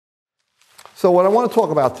So what I want to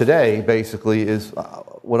talk about today, basically, is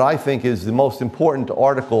what I think is the most important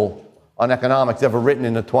article on economics ever written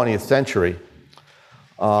in the 20th century,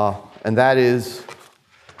 and that is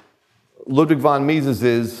Ludwig von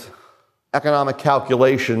Mises's Economic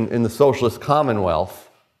Calculation in the Socialist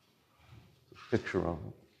Commonwealth. Picture of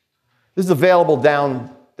it. This is available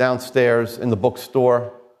downstairs in the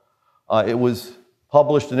bookstore. It was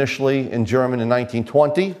published initially in German in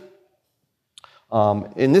 1920.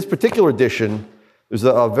 In this particular edition, there's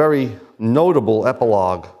a very notable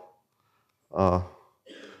epilogue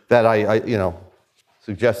that I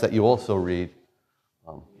suggest that you also read.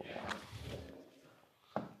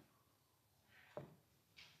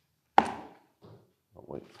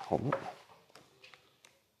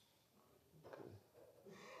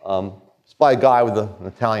 It's by a guy with an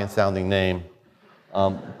Italian-sounding name,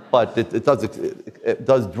 but it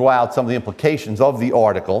does draw out some of the implications of the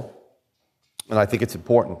article, and I think it's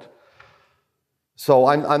important. So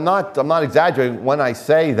I'm not exaggerating when I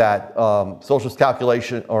say that socialist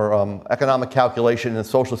calculation or economic calculation in the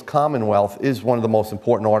socialist commonwealth is one of the most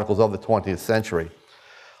important articles of the 20th century,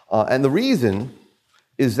 and the reason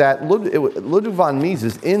is that Ludwig von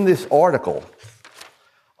Mises in this article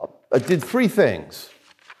did three things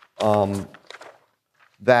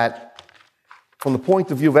that, from the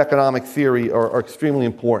point of view of economic theory, are extremely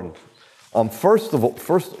important. First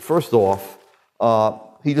off,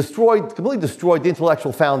 he completely destroyed the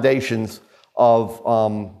intellectual foundations of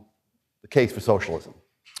the case for socialism.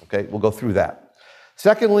 Okay, we'll go through that.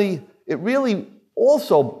 Secondly, it really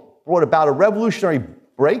also brought about a revolutionary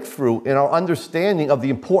breakthrough in our understanding of the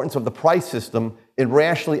importance of the price system in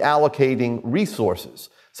rationally allocating resources.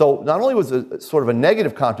 So not only was it sort of a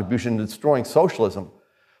negative contribution to destroying socialism,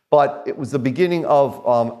 but it was the beginning of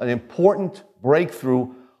an important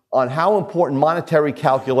breakthrough on how important monetary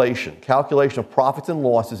calculation of profits and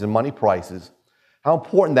losses and money prices, how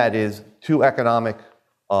important that is to economic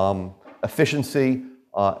efficiency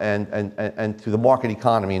and to the market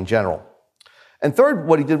economy in general. And third,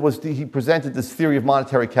 what he did was he presented this theory of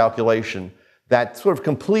monetary calculation that sort of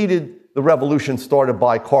completed the revolution started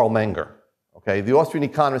by Karl Menger. Okay, the Austrian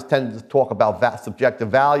economists tended to talk about subjective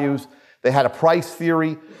values. They had a price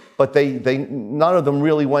theory, but none of them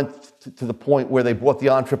really went to the point where they brought the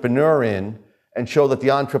entrepreneur in and showed that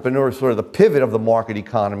the entrepreneur is sort of the pivot of the market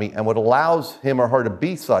economy, and what allows him or her to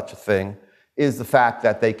be such a thing is the fact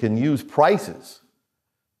that they can use prices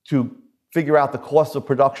to figure out the cost of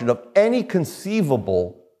production of any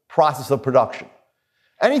conceivable process of production.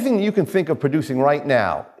 Anything that you can think of producing right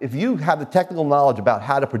now, if you have the technical knowledge about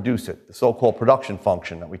how to produce it, the so-called production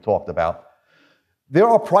function that we talked about, there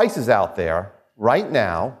are prices out there right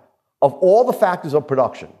now of all the factors of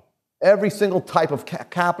production. Every single type of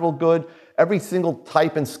capital good, every single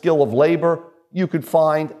type and skill of labor, you could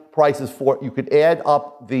find prices for it. You could add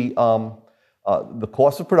up the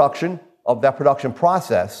cost of production of that production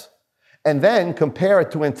process and then compare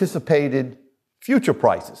it to anticipated future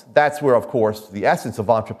prices. That's where, of course, the essence of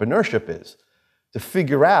entrepreneurship is, to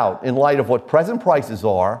figure out, in light of what present prices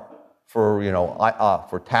are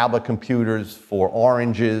for tablet computers, for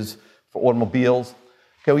oranges, for automobiles.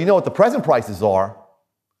 Okay, we know what the present prices are,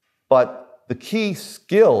 but the key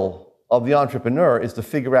skill of the entrepreneur is to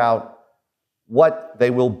figure out what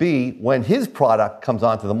they will be when his product comes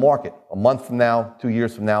onto the market, a month from now, 2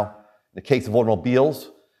 years from now. In the case of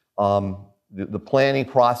automobiles, the planning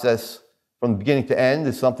process from the beginning to end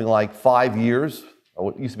is something like 5 years.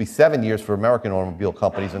 It used to be 7 years for American automobile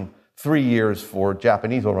companies and 3 years for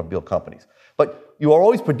Japanese automobile companies. But you are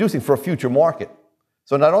always producing for a future market.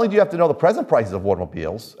 So not only do you have to know the present prices of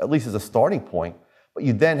automobiles, at least as a starting point, but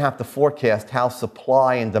you then have to forecast how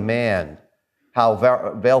supply and demand, how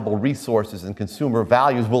available resources and consumer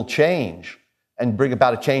values will change and bring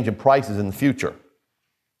about a change in prices in the future.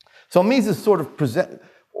 So Mises sort of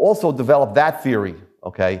also developed that theory,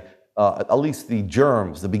 okay, at least the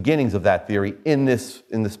germs, the beginnings of that theory in this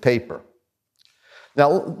paper.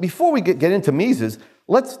 Now, before we get into Mises,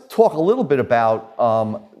 let's talk a little bit about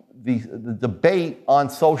the debate on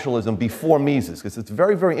socialism before Mises, because it's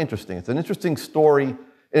very, very interesting. It's an interesting story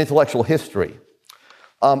in intellectual history.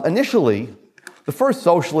 Initially, the first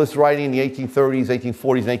socialists writing in the 1830s,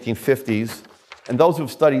 1840s, and 1850s, and those who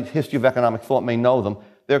have studied history of economic thought may know them,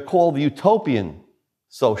 they're called the utopian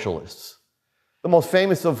socialists, the most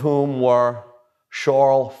famous of whom were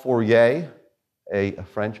Charles Fourier, a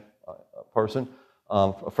French person,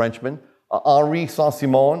 a Frenchman, Henri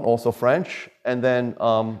Saint-Simon, also French, and then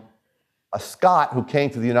a Scot who came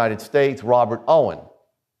to the United States, Robert Owen.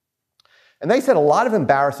 And they said a lot of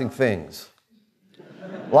embarrassing things,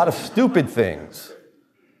 a lot of stupid things,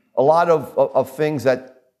 a lot of things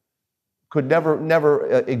that could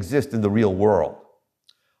never exist in the real world.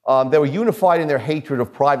 They were unified in their hatred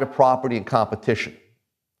of private property and competition.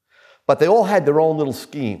 But they all had their own little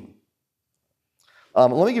scheme. Let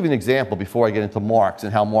me give you an example before I get into Marx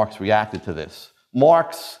and how Marx reacted to this.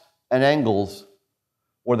 Marx and Engels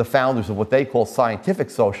were the founders of what they call scientific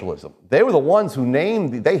socialism. They were the ones who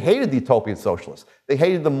they hated the utopian socialists. They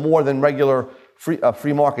hated them more than regular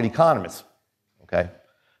free market economists, okay?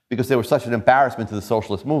 Because they were such an embarrassment to the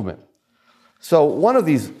socialist movement. So one of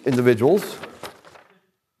these individuals,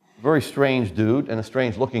 very strange dude and a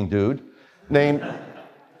strange looking dude, named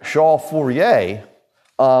Charles Fourier,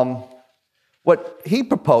 what he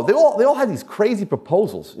proposed, they all had these crazy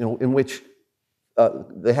proposals, in which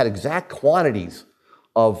they had exact quantities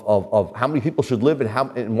of how many people should live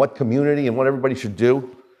in what community and what everybody should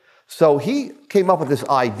do. So he came up with this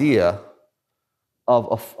idea of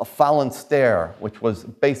a phalanstère, which was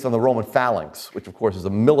based on the Roman phalanx, which of course is a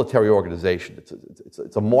military organization.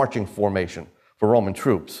 It's a marching formation for Roman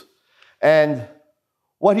troops. And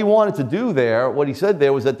what he wanted to do there, what he said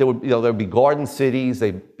there was that there would be garden cities,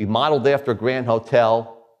 they'd be modeled after a grand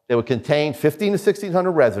hotel, they would contain 1,500 to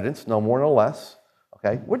 1,600 residents, no more, no less.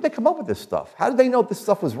 Okay? Where did they come up with this stuff? How did they know this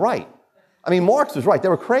stuff was right? I mean, Marx was right. They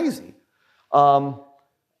were crazy.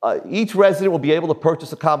 Each resident will be able to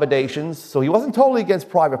purchase accommodations. So he wasn't totally against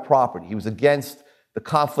private property. He was against the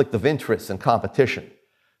conflict of interests and competition.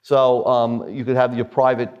 So you could have your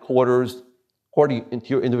private quarters according to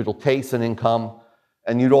your individual tastes and income,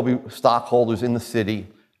 and you'd all be stockholders in the city.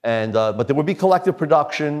 But there would be collective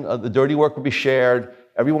production. The dirty work would be shared.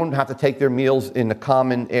 Everyone would have to take their meals in a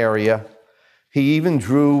common area. He even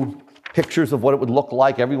drew pictures of what it would look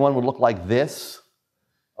like. Everyone would look like this.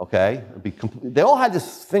 Okay? They all had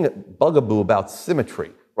this thing, bugaboo about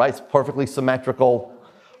symmetry, right? It's perfectly symmetrical.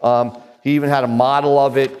 He even had a model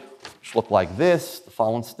of it, which looked like this, the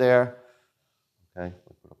phalanstère. Okay,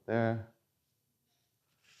 put it up there.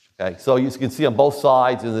 Okay, so you can see on both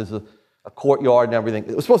sides, and there's a courtyard and everything.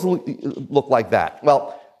 It was supposed to look like that.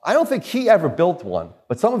 Well, I don't think he ever built one,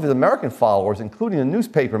 but some of his American followers, including the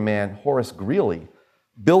newspaper man Horace Greeley,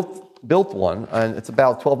 built one, and it's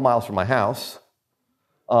about 12 miles from my house.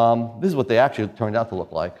 This is what they actually turned out to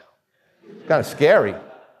look like. It's kind of scary.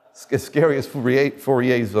 It's as scary as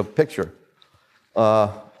Fourier's picture.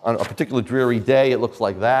 On a particular dreary day, it looks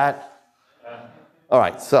like that. All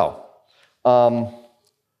right, so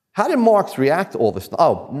how did Marx react to all this?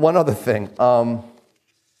 Oh, one other thing.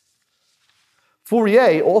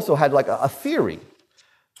 Fourier also had like a theory.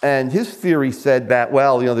 And his theory said that,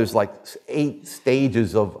 well, there's like 8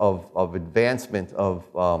 stages of advancement of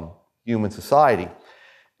human society.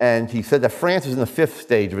 And he said that France was in the 5th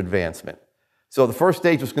stage of advancement. So the first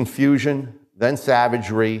stage was confusion, then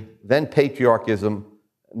savagery, then patriarchism,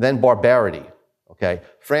 then barbarity. Okay?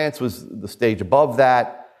 France was the stage above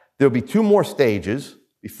that. There would be 2 more stages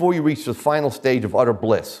before you reach the final stage of utter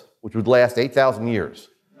bliss, which would last 8,000 years.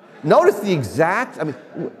 Notice the exact,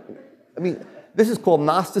 I mean, this is called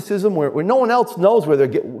Gnosticism, where no one else knows where they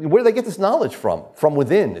get this knowledge from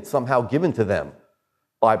within. It's somehow given to them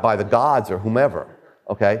by the gods or whomever.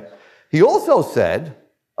 Okay? He also said,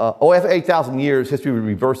 after 8,000 years, history would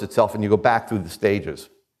reverse itself and you go back through the stages.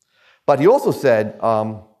 But he also said,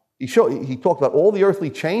 he talked about all the earthly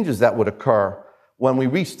changes that would occur when we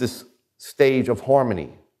reach this stage of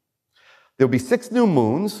harmony. There would be 6 new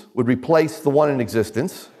moons, would replace the one in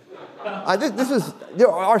existence.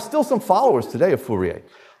 There are still some followers today of Fourier.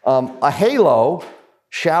 A halo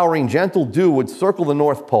showering gentle dew would circle the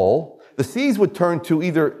North Pole. The seas would turn to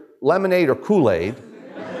either lemonade or Kool-Aid.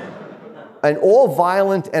 And all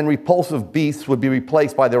violent and repulsive beasts would be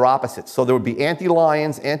replaced by their opposites. So there would be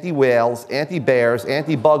anti-lions, anti-whales, anti-bears,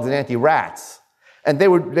 anti-bugs, and anti-rats. And they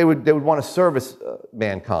would want to service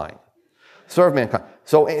mankind. Serve mankind.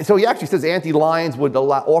 So he actually says anti-lions would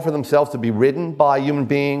offer themselves to be ridden by human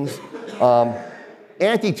beings.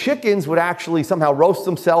 Anti-chickens would actually somehow roast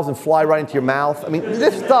themselves and fly right into your mouth. I mean,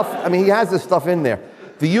 this stuff, he has this stuff in there.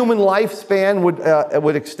 The human lifespan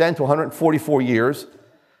would extend to 144 years.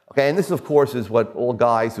 Okay, and this, of course, is what all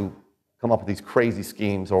guys who come up with these crazy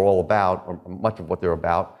schemes are all about, or much of what they're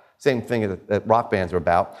about. Same thing that rock bands are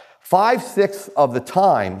about. 5/6 of the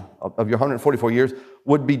time of your 144 years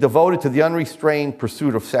would be devoted to the unrestrained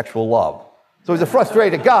pursuit of sexual love. So he's a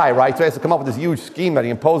frustrated guy, right? So he has to come up with this huge scheme that he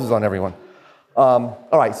imposes on everyone. All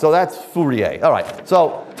right, so that's Fourier. All right,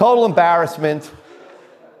 so total embarrassment.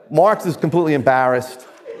 Marx is completely embarrassed.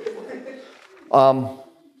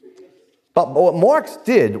 But what Marx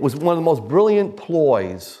did was one of the most brilliant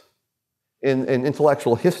ploys in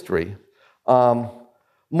intellectual history.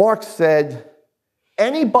 Marx said,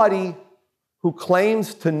 anybody who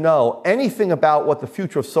claims to know anything about what the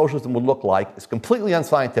future of socialism would look like is completely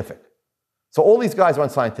unscientific. So all these guys are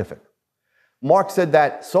unscientific. Marx said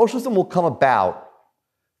that socialism will come about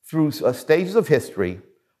through stages of history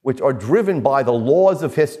which are driven by the laws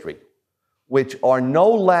of history, which are no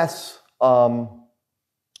less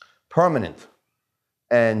permanent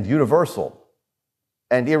and universal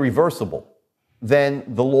and irreversible than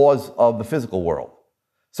the laws of the physical world.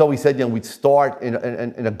 So he said, we'd start in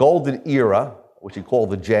a golden era, which he called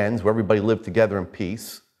the gens, where everybody lived together in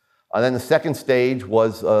peace. And then the second stage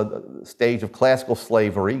was a stage of classical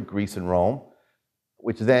slavery, Greece and Rome,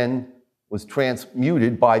 which then was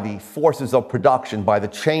transmuted by the forces of production, by the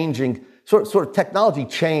changing, sort of technology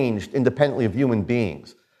changed independently of human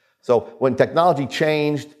beings. So when technology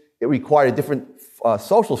changed, it required a different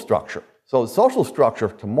social structure. So the social structure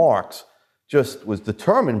to Marx just was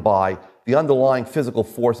determined by the underlying physical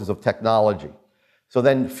forces of technology. So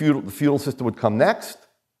then the feudal system would come next.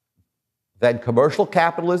 Then commercial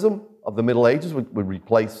capitalism of the Middle Ages would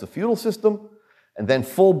replace the feudal system. And then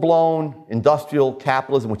full-blown industrial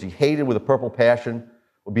capitalism, which he hated with a purple passion,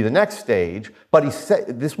 would be the next stage. But he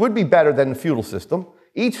said this would be better than the feudal system.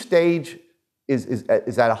 Each stage is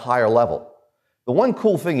at a higher level. The one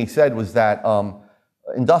cool thing he said was that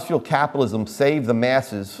industrial capitalism saved the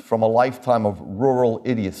masses from a lifetime of rural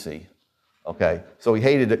idiocy. Okay, so he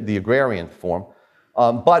hated the agrarian form.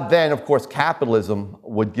 But then, of course, capitalism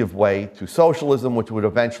would give way to socialism, which would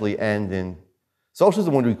eventually end in...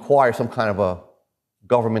 Socialism would require some kind of a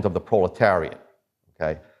government of the proletariat,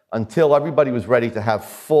 okay, until everybody was ready to have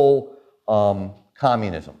full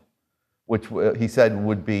communism, which he said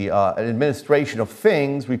would be an administration of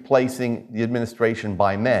things replacing the administration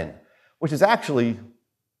by men, which is actually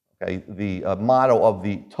the motto of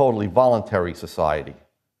the totally voluntary society,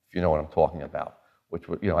 if you know what I'm talking about, which,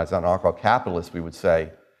 as anarcho-capitalists, we would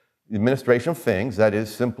say the administration of things, that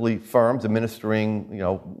is simply firms administering,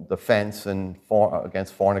 defense and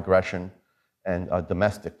against foreign aggression and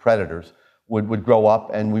domestic predators, would grow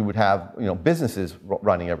up, and we would have, businesses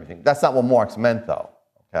running everything. That's not what Marx meant, though,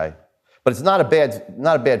 okay? But it's not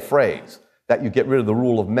a bad phrase, that you get rid of the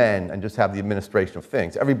rule of men and just have the administration of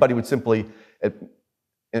things. Everybody would simply,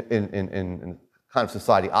 in the kind of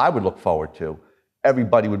society I would look forward to,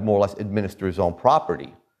 everybody would more or less administer his own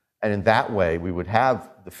property. And in that way, we would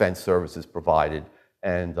have defense services provided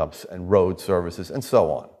and road services and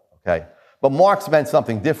so on, okay? But Marx meant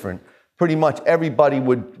something different. Pretty much everybody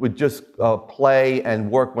would just play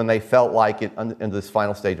and work when they felt like it in this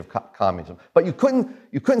final stage of communism. But you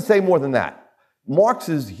couldn't say more than that.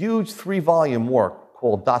 Marx's huge 3-volume work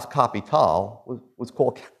called Das Kapital was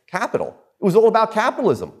called Capital. It was all about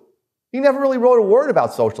capitalism. He never really wrote a word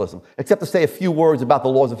about socialism, except to say a few words about the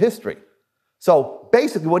laws of history. So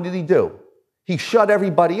basically, what did he do? He shut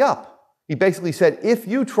everybody up. He basically said, if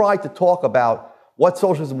you try to talk about what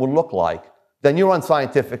socialism would look like, then you're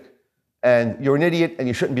unscientific, and you're an idiot, and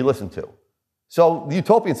you shouldn't be listened to. So the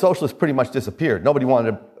utopian socialists pretty much disappeared. Nobody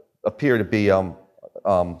wanted to appear to be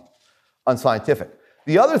unscientific.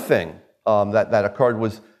 The other thing that occurred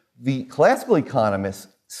was the classical economists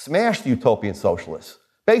smashed the utopian socialists.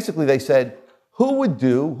 Basically, they said, who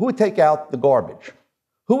would take out the garbage?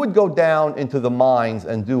 Who would go down into the mines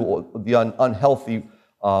and do the unhealthy,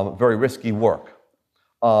 very risky work?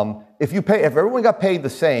 If everyone got paid the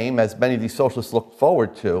same, as many of these socialists look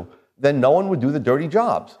forward to, then no one would do the dirty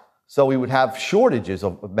jobs. So we would have shortages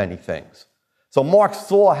of many things. So Marx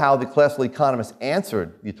saw how the classical economists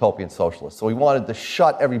answered the utopian socialists. So he wanted to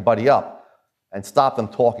shut everybody up and stop them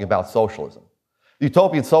talking about socialism. The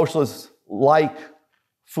utopian socialists, like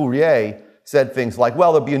Fourier, said things like,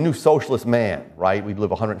 well, there'd be a new socialist man, right? We'd live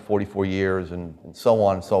 144 years and so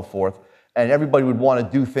on and so forth. And everybody would want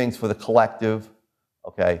to do things for the collective,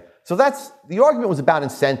 okay? So the argument was about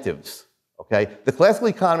incentives. Okay? The classical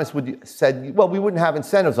economists said, well, we wouldn't have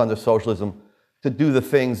incentives under socialism to do all the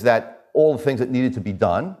things that needed to be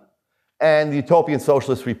done. And the utopian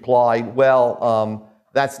socialists replied, well,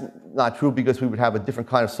 that's not true because we would have a different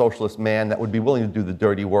kind of socialist man that would be willing to do the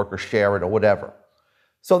dirty work or share it or whatever.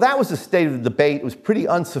 So that was the state of the debate. It was pretty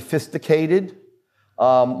unsophisticated.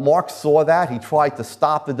 Marx saw that. He tried to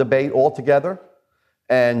stop the debate altogether.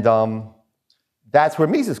 And that's where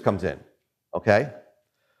Mises comes in, okay?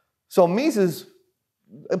 So Mises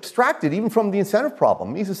abstracted even from the incentive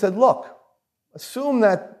problem. Mises said, look, assume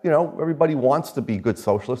that everybody wants to be good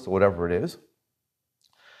socialists or whatever it is.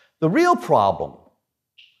 The real problem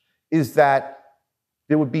is that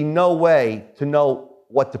there would be no way to know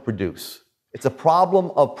what to produce. It's a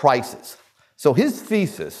problem of prices. So his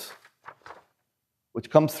thesis, which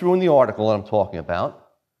comes through in the article that I'm talking about,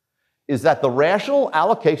 is that the rational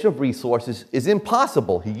allocation of resources is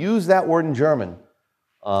impossible. He used that word in German.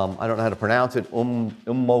 I don't know how to pronounce it,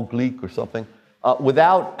 unmöglich or something.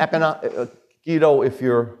 Without economic, Guido, if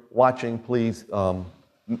you're watching, please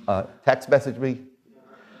text message me.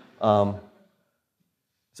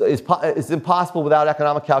 So it's impossible without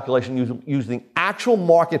economic calculation using actual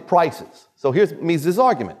market prices. So here's Mises'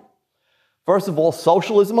 argument. First of all,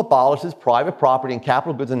 socialism abolishes private property and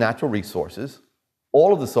capital goods and natural resources.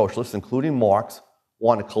 All of the socialists, including Marx,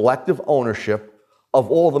 want a collective ownership of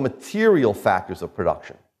all the material factors of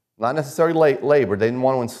production. Not necessarily labor. They didn't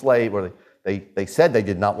want to enslave, or they said they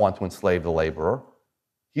did not want to enslave the laborer.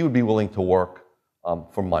 He would be willing to work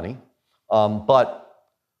for money. But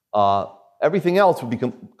everything else would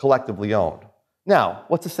be collectively owned. Now,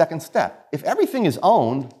 what's the second step? If everything is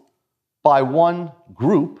owned by one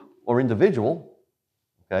group or individual,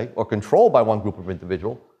 okay, or controlled by one group of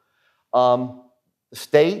individual, the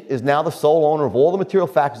state is now the sole owner of all the material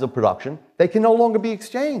factors of production. They can no longer be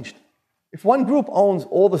exchanged. If one group owns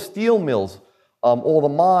all the steel mills, all the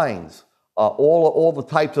mines, all the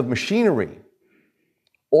types of machinery,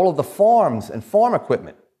 all of the farms and farm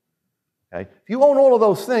equipment, okay, if you own all of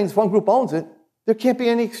those things, if one group owns it, there can't be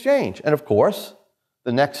any exchange. And of course,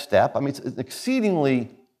 the next step, I mean, it's an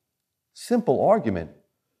exceedingly simple argument,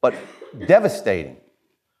 but devastating.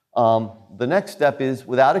 The next step is,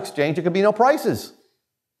 without exchange, there can be no prices.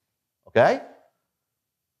 Okay?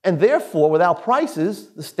 And therefore, without prices,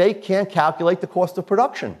 the state can't calculate the cost of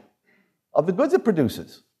production of the goods it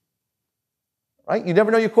produces. Right? You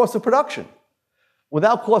never know your cost of production.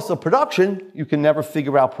 Without cost of production, you can never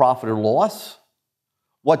figure out profit or loss,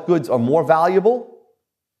 what goods are more valuable,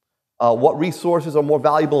 what resources are more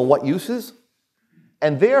valuable and what uses.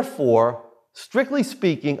 And therefore, strictly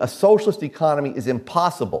speaking, a socialist economy is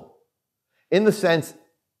impossible in the sense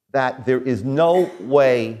that there is no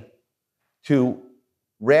way to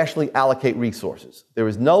rationally allocate resources. There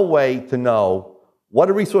is no way to know what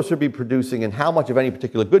a resource should be producing and how much of any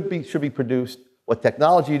particular good should be produced, what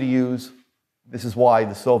technology to use. This is why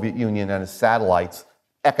the Soviet Union and its satellites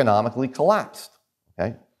economically collapsed.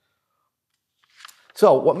 Okay?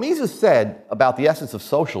 So what Mises said about the essence of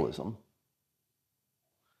socialism,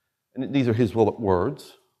 and these are his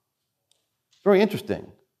words, very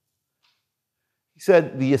interesting. He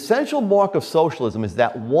said, the essential mark of socialism is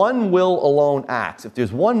that one will alone acts. If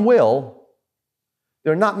there's one will,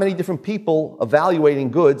 there are not many different people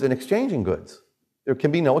evaluating goods and exchanging goods. There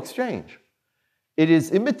can be no exchange. It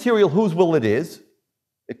is immaterial whose will it is.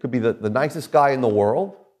 It could be the nicest guy in the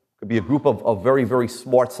world. It could be a group of very, very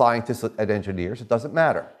smart scientists and engineers. It doesn't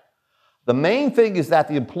matter. The main thing is that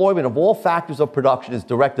the employment of all factors of production is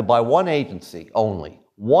directed by one agency only.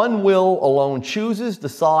 One will alone chooses,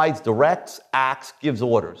 decides, directs, acts, gives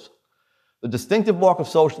orders. The distinctive mark of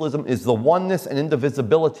socialism is the oneness and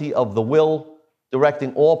indivisibility of the will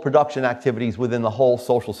directing all production activities within the whole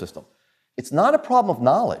social system. It's not a problem of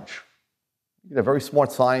knowledge. You have very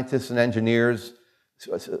smart scientists and engineers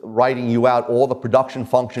writing you out all the production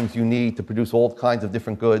functions you need to produce all kinds of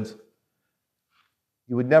different goods.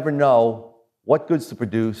 You would never know what goods to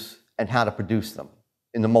produce and how to produce them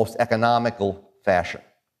in the most economical fashion.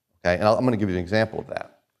 Okay? And I'm going to give you an example of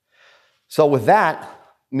that. So with that,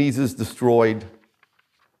 Mises destroyed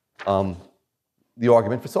the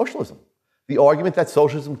argument for socialism. The argument that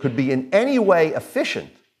socialism could be in any way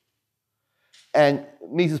efficient. And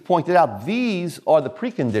Mises pointed out these are the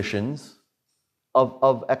preconditions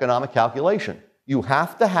of economic calculation. You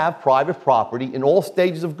have to have private property in all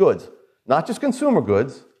stages of goods, not just consumer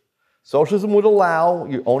goods. Socialism would allow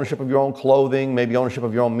your ownership of your own clothing, maybe ownership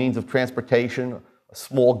of your own means of transportation, a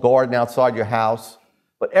small garden outside your house,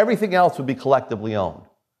 but everything else would be collectively owned.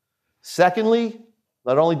 Secondly,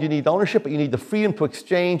 not only do you need ownership, but you need the freedom to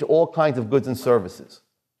exchange all kinds of goods and services.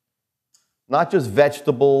 Not just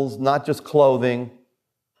vegetables, not just clothing,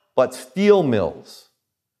 but steel mills,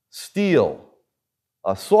 steel,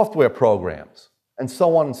 software programs, and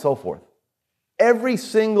so on and so forth. Every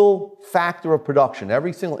single factor of production,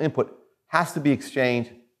 every single input has to be exchanged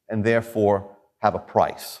and therefore have a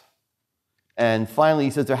price. And finally,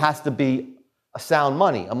 he says there has to be a sound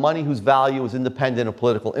money, a money whose value is independent of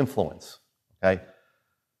political influence. Okay?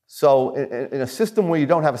 So in a system where you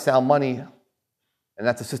don't have a sound money, and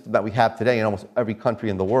that's a system that we have today in almost every country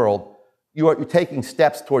in the world, you're taking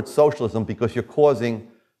steps towards socialism because you're causing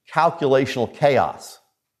calculational chaos.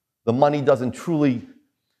 The money doesn't truly,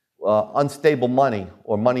 unstable money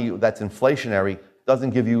or money that's inflationary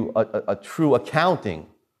doesn't give you a true accounting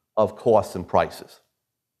of costs and prices.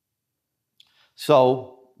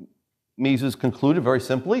 So Mises concluded very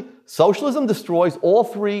simply, socialism destroys all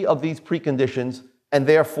three of these preconditions and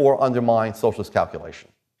therefore undermines socialist calculation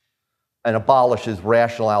and abolishes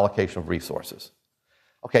rational allocation of resources.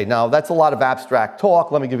 Okay, now that's a lot of abstract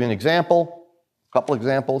talk. Let me give you an example, a couple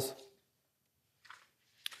examples.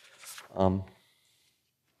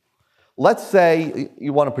 Let's say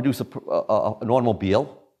you want to produce an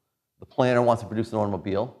automobile. The planner wants to produce an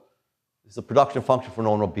automobile. It's a production function for an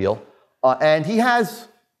automobile. And he has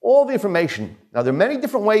all the information. Now, there are many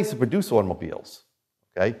different ways to produce automobiles.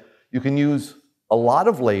 Okay? You can use a lot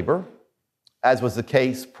of labor, as was the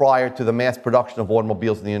case prior to the mass production of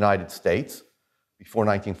automobiles in the United States, before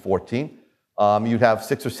 1914. You'd have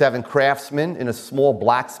 6 or 7 craftsmen in a small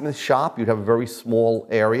blacksmith shop. You'd have a very small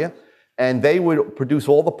area. And they would produce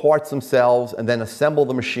all the parts themselves and then assemble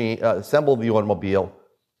the machine, assemble the automobile,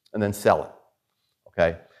 and then sell it.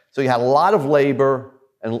 Okay? So you had a lot of labor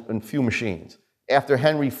and few machines. After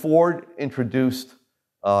Henry Ford introduced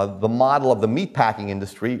the model of the meatpacking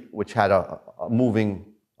industry, which had a moving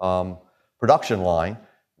production line,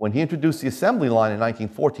 when he introduced the assembly line in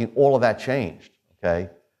 1914, all of that changed.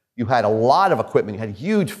 Okay? You had a lot of equipment. You had a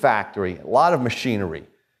huge factory, a lot of machinery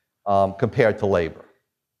compared to labor.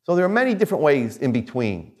 So there are many different ways in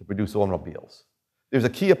between to produce automobiles. There's a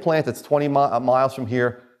Kia plant that's 20 miles from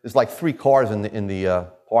here. There's like 3 cars in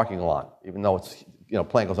the parking lot, even though it's,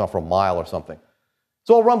 plant goes on for a mile or something. It's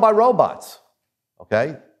all run by robots.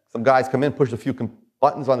 Okay? Some guys come in, push a few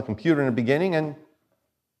buttons on the computer in the beginning, and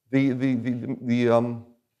the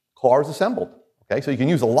car is assembled. Okay? So you can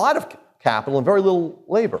use a lot of capital and very little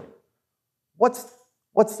labor. What's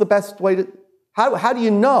the best way to... How do you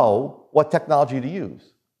know what technology to use?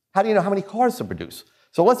 How do you know how many cars to produce?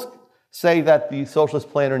 So let's say that the socialist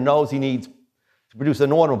planner knows he needs, to produce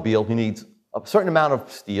an automobile, he needs a certain amount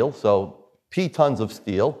of steel, so P tons of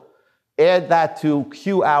steel. Add that to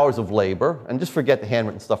Q hours of labor, and just forget the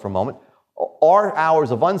handwritten stuff for a moment. R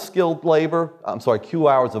hours of unskilled labor, Q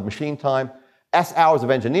hours of machine time, S hours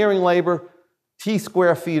of engineering labor, T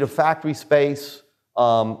square feet of factory space,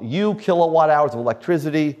 U kilowatt hours of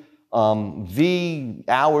electricity, V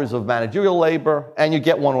hours of managerial labor, and you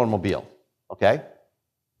get one automobile, okay?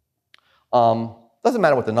 Doesn't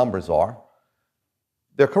matter what the numbers are.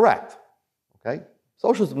 They're correct, okay?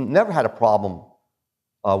 Socialism never had a problem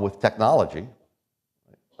with technology.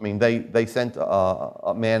 I mean, they sent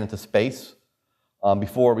a man into space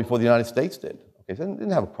before the United States did. Okay, so they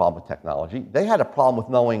didn't have a problem with technology. They had a problem with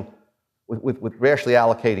knowing, with rationally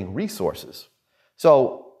allocating resources.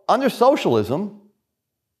 So under socialism,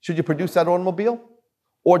 should you produce that automobile?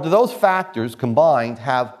 Or do those factors combined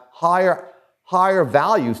have higher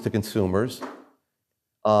values to consumers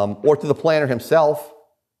or to the planner himself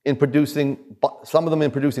in producing, some of them in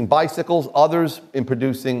producing bicycles, others in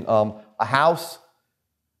producing a house?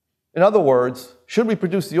 In other words, should we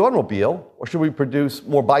produce the automobile or should we produce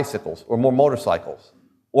more bicycles or more motorcycles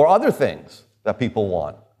or other things that people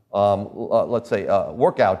want? Let's say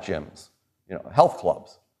workout gyms, health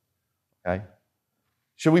clubs, okay?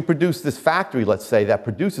 Should we produce this factory, let's say, that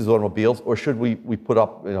produces automobiles, or should we put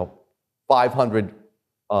up 500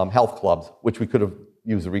 health clubs, which we could have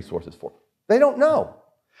used the resources for? They don't know.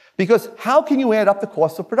 Because how can you add up the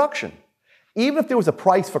cost of production? Even if there was a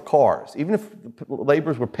price for cars, even if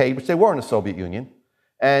laborers were paid, which they were in the Soviet Union,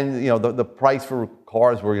 and the price for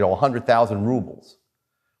cars were 100,000 rubles,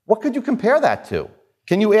 what could you compare that to?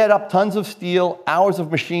 Can you add up tons of steel, hours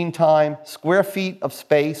of machine time, square feet of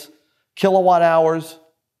space, kilowatt hours?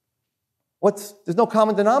 There's no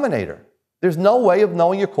common denominator. There's no way of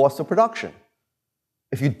knowing your cost of production.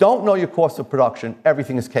 If you don't know your cost of production,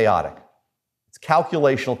 everything is chaotic. It's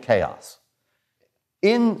calculational chaos.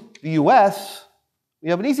 In the US, we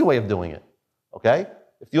have an easy way of doing it, okay?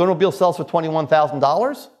 If the automobile sells for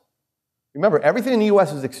 $21,000, remember, everything in the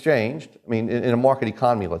US is exchanged. I mean, in a market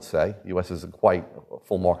economy, let's say, the US isn't quite a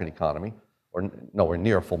full market economy, or nowhere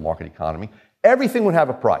near a full market economy. Everything would have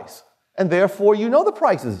a price, and therefore you know the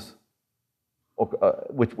prices,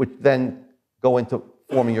 which then go into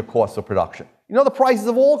forming your cost of production. You know the prices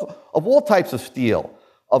of all types of steel,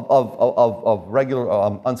 of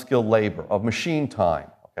regular unskilled labor, of machine time.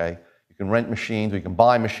 Okay, you can rent machines, or you can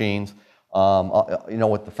buy machines. You know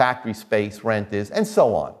what the factory space rent is, and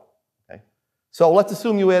so on. Okay, so let's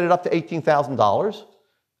assume you added up to $18,000. You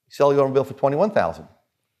sell your automobile for $21,000.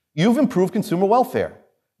 You've improved consumer welfare.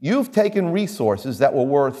 You've taken resources that were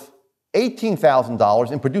worth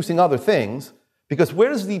 $18,000 in producing other things, because where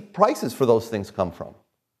does the prices for those things come from?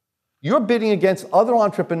 You're bidding against other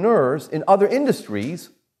entrepreneurs in other industries,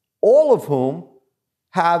 all of whom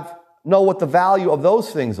know what the value of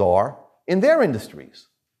those things are in their industries.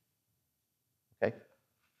 Okay?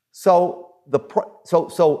 So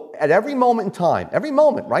at every moment in time, every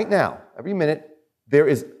moment right now, every minute, there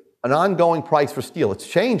is an ongoing price for steel. It's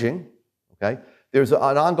changing, okay? There's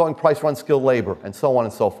an ongoing price for unskilled labor, and so on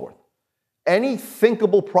and so forth. Any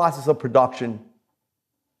thinkable process of production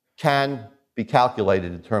can be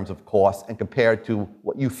calculated in terms of cost and compared to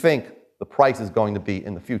what you think the price is going to be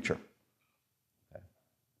in the future.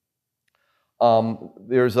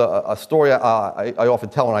 There's a story I often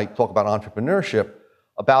tell when I talk about entrepreneurship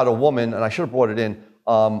about a woman, and I should have brought it in.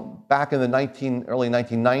 Back in the early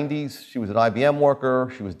 1990s, she was an IBM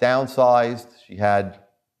worker. She was downsized. She had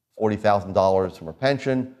 $40,000 from her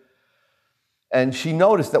pension. And she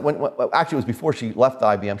noticed that actually it was before she left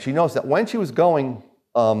IBM, she noticed that when she was going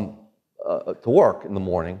to work in the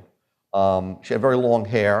morning, she had very long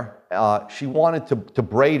hair. She wanted to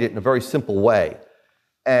braid it in a very simple way.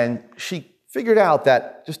 And she figured out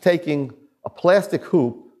that just taking a plastic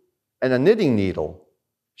hoop and a knitting needle,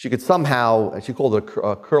 she could somehow, she called it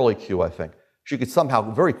a curly Q, I think, she could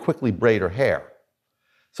somehow very quickly braid her hair.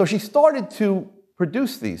 So she started to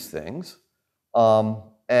produce these things,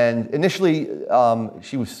 and initially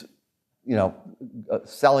she was,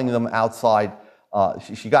 selling them outside.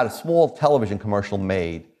 She got a small television commercial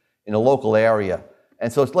made in a local area.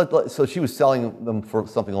 And so, she was selling them for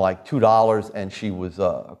something like $2, and she was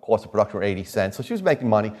a cost of production were 80 cents. So she was making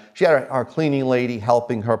money. She had our cleaning lady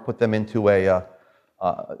helping her put them into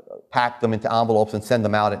pack them into envelopes and send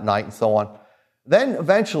them out at night and so on. Then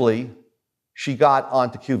eventually she got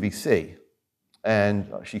onto QVC,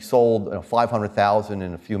 and she sold 500,000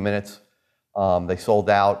 in a few minutes. They sold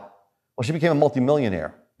out. Well, she became a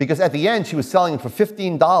multimillionaire because at the end she was selling them for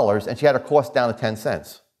 $15, and she had her cost down to 10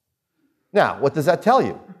 cents. Now, what does that tell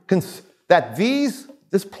you? That this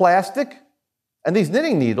plastic and these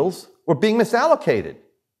knitting needles were being misallocated.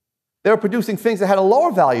 They were producing things that had a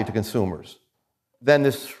lower value to consumers than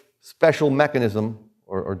this special mechanism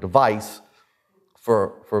or device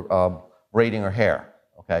for braiding her hair,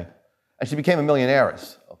 okay? And she became a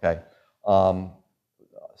millionairess, okay?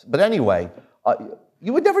 But anyway,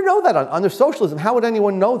 you would never know that under socialism. How would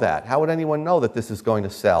anyone know that? How would anyone know that this is going to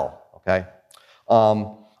sell, okay?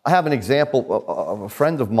 I have an example of a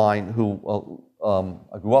friend of mine who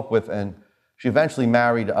I grew up with, and she eventually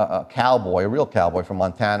married a cowboy, a real cowboy from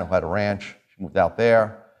Montana who had a ranch. She moved out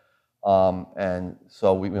there, and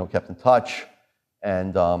so we kept in touch.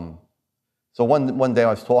 And so one day I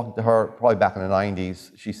was talking to her, probably back in the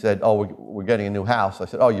 90s. She said, "Oh, we're getting a new house." I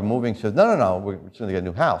said, "Oh, you're moving?" She said, "No, we're just going to get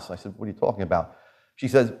a new house." I said, "What are you talking about?" She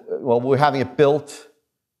says, "Well, we're having it built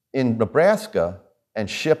in Nebraska and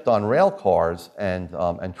shipped on rail cars and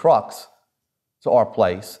trucks to our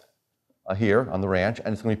place here on the ranch,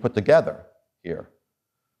 and it's going to be put together here."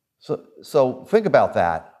 So think about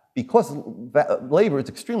that. Because labor is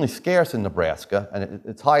extremely scarce in Nebraska, and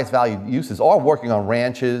its highest valued uses are working on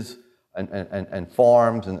ranches and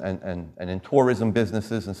farms and in tourism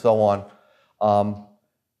businesses and so on.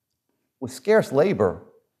 With scarce labor,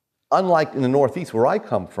 unlike in the Northeast where I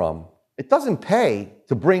come from, it doesn't pay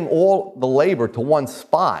to bring all the labor to one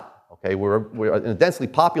spot, okay? We're in a densely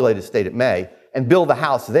populated state, it may, and build a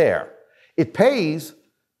house there. It pays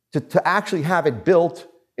to actually have it built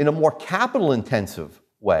in a more capital-intensive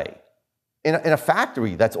way, in a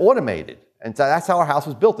factory that's automated. And so that's how our house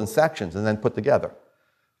was built, in sections and then put together.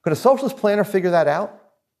 Could a socialist planner figure that out?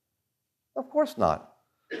 Of course not.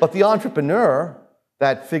 But the entrepreneur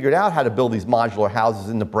that figured out how to build these modular houses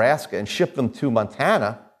in Nebraska and ship them to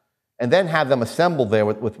Montana, and then have them assembled there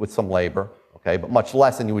with some labor, okay, but much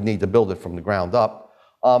less than you would need to build it from the ground up,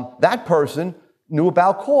 that person knew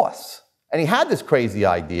about costs. And he had this crazy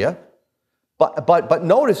idea, but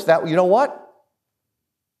notice that, you know what?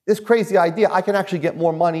 This crazy idea, I can actually get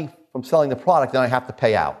more money from selling the product than I have to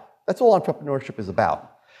pay out. That's all entrepreneurship is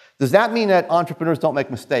about. Does that mean that entrepreneurs don't make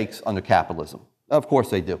mistakes under capitalism? Of course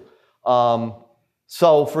they do.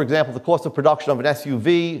 So, for example, the cost of production of an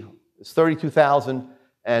SUV is $32,000,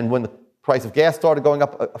 and when the price of gas started going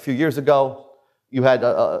up a few years ago, you had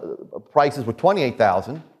prices were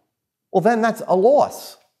 $28,000. Well, then that's a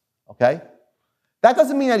loss, okay? That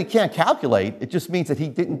doesn't mean that he can't calculate. It just means that he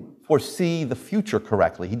didn't foresee the future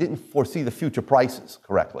correctly. He didn't foresee the future prices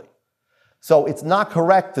correctly. So it's not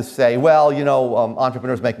correct to say, well,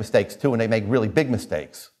 entrepreneurs make mistakes too, and they make really big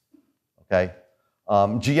mistakes, okay?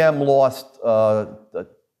 GM lost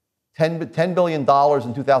 $10 billion in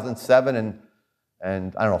 2007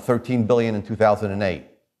 and I don't know, $13 billion in 2008.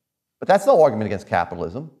 But that's no argument against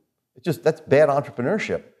capitalism. It's just, that's bad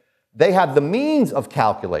entrepreneurship. They have the means of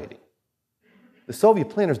calculating. The Soviet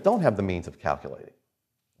planners don't have the means of calculating,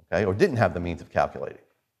 okay, or didn't have the means of calculating.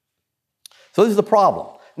 So this is the problem.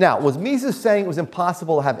 Now, was Mises saying it was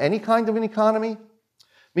impossible to have any kind of an economy?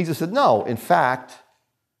 Mises said, no, in fact,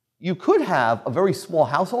 you could have a very small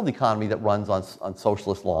household economy that runs on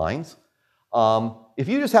socialist lines. If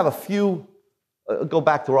you just have a few, go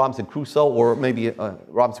back to Robinson Crusoe, or maybe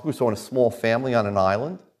Robinson Crusoe and a small family on an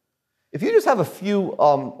island. If you just have a few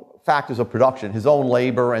factors of production, his own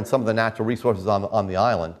labor and some of the natural resources on the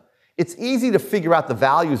island, it's easy to figure out the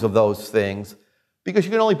values of those things because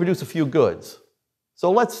you can only produce a few goods.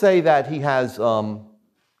 So let's say that he has,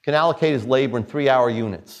 can allocate his labor in 3-hour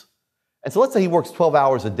units. And so let's say he works 12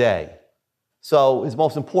 hours a day. So his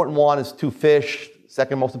most important one is 2 fish.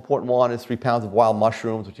 Second most important one is 3 pounds of wild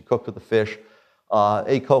mushrooms, which he cooked with the fish,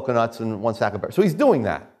 8 coconuts, and 1 sack of berries. So he's doing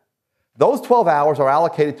that. Those 12 hours are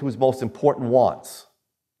allocated to his most important wants,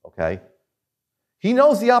 okay? He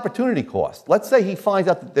knows the opportunity cost. Let's say he finds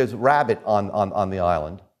out that there's rabbit on the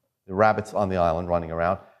island, the rabbits on the island running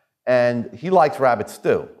around, and he likes rabbit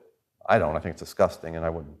stew. I don't. I think it's disgusting, and I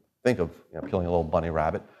wouldn't think of killing a little bunny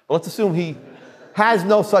rabbit. But let's assume he has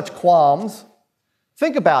no such qualms.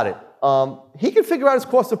 Think about it. He can figure out his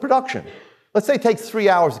cost of production. Let's say it takes 3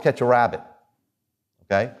 hours to catch a rabbit.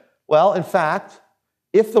 Okay? Well, in fact,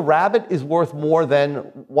 if the rabbit is worth more than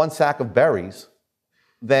 1 sack of berries,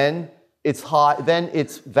 then its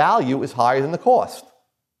value is higher than the cost.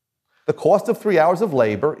 The cost of 3 hours of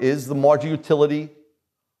labor is the marginal utility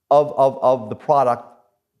of the product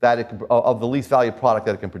of the least valued product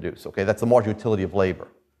that it can produce. Okay, that's the marginal utility of labor.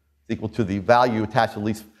 It's equal to the value attached to the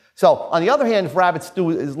least. So, on the other hand, if rabbit stew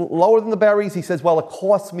is lower than the berries, he says, well, it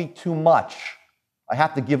costs me too much. I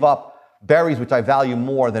have to give up berries, which I value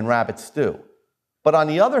more than rabbit stew. But on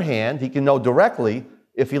the other hand, he can know directly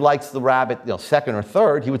if he likes the rabbit, second or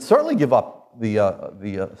third, he would certainly give up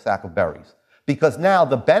the sack of berries because now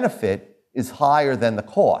the benefit is higher than the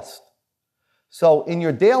cost. So, in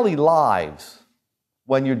your daily lives,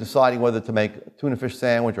 when you're deciding whether to make a tuna fish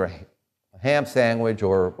sandwich or a ham sandwich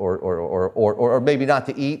or maybe not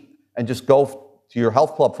to eat and just go to your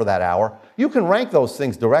health club for that hour, you can rank those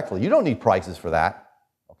things directly. You don't need prices for that,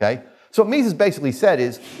 okay? So what Mises basically said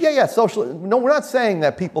is, no, we're not saying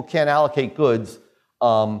that people can't allocate goods,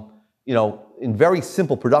 in very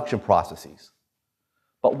simple production processes.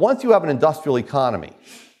 But once you have an industrial economy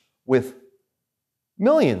with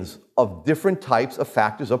millions of different types of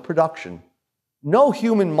factors of production, no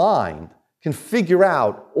human mind can figure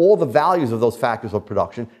out all the values of those factors of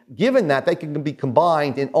production, given that they can be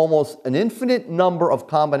combined in almost an infinite number of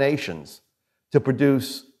combinations to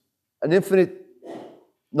produce an infinite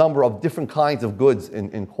number of different kinds of goods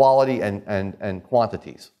in quality and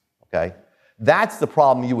quantities, okay? That's the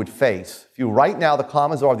problem you would face. If you, right now, the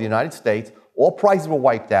commons are of the United States, all prices were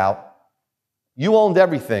wiped out, you owned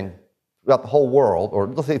everything throughout the whole world, or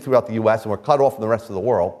let's say throughout the US, and were cut off from the rest of the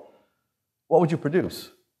world, what would you produce?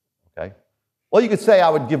 Okay? Well, you could say I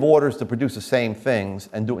would give orders to produce the same things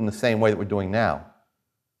and do it in the same way that we're doing now.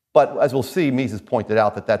 But as we'll see, Mises pointed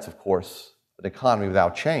out that that's, of course, an economy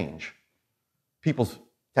without change. People's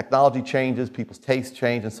technology changes, people's tastes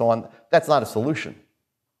change, and so on. That's not a solution.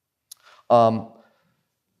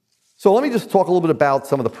 So let me just talk a little bit about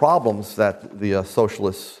some of the problems that the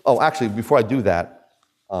socialists... Oh, actually, before I do that,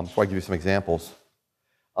 before I give you some examples,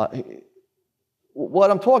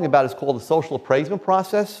 what I'm talking about is called the social appraisement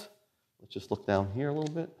process. Let's just look down here a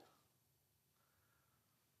little bit.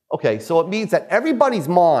 Okay, so it means that everybody's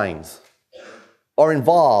minds are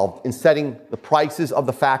involved in setting the prices of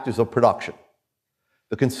the factors of production.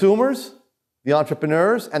 The consumers, the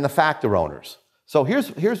entrepreneurs, and the factor owners. So here's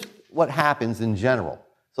what happens in general.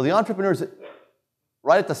 So the entrepreneur's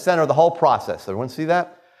right at the center of the whole process. Everyone see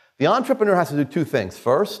that? The entrepreneur has to do two things.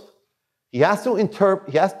 First, he has to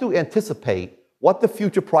anticipate what the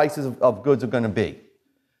future prices of goods are going to be.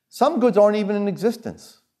 Some goods aren't even in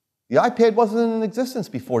existence. The iPad wasn't in existence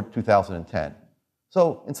before 2010.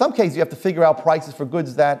 So in some cases, you have to figure out prices for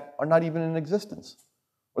goods that are not even in existence.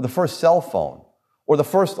 Or the first cell phone, or the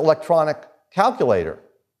first electronic calculator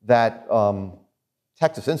that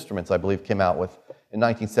Texas Instruments, I believe, came out with in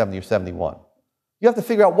 1970 or 71. You have to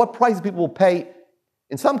figure out what prices people will pay.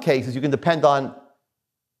 In some cases, you can depend on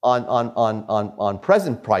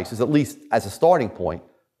present prices, at least as a starting point.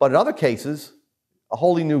 But in other cases, a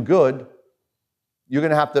wholly new good, you're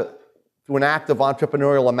going to have to, through an act of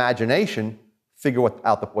entrepreneurial imagination, figure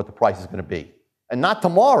out what the price is going to be. And not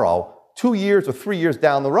tomorrow, 2 years or 3 years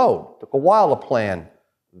down the road. It took a while to plan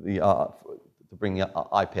to bring the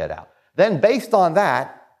iPad out. Then, based on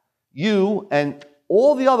that, you and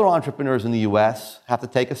all the other entrepreneurs in the US have to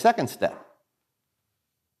take a second step.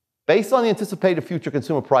 Based on the anticipated future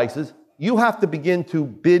consumer prices, you have to begin to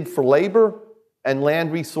bid for labor and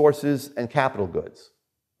land resources and capital goods.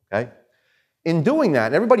 Okay? In doing that,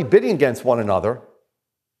 and everybody bidding against one another,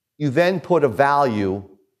 you then put a value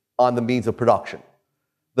on the means of production.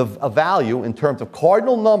 A value in terms of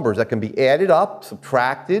cardinal numbers that can be added up,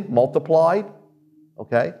 subtracted, multiplied,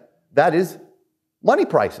 okay? That is money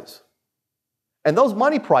prices. And those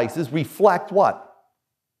money prices reflect what?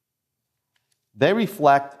 They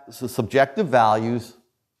reflect the subjective values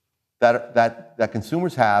that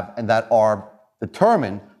consumers have and that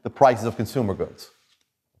determine the prices of consumer goods,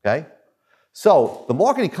 okay? So the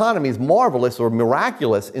market economy is marvelous or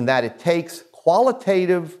miraculous in that it takes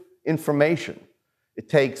qualitative information, it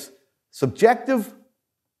takes subjective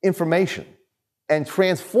information and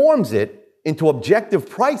transforms it into objective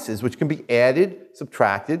prices which can be added,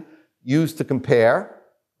 subtracted, used to compare,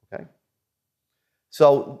 okay?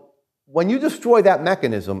 So when you destroy that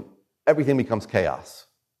mechanism, everything becomes chaos.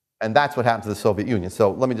 And that's what happened to the Soviet Union.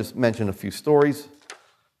 So let me just mention a few stories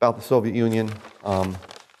about the Soviet Union,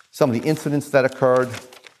 some of the incidents that occurred.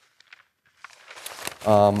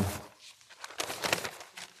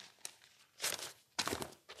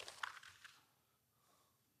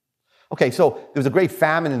 Okay, so there was a great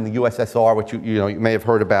famine in the USSR, which you may have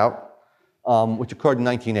heard about, which occurred in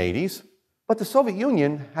the 1980s. But the Soviet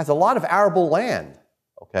Union has a lot of arable land,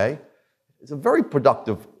 okay? It's a very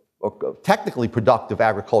productive, or technically productive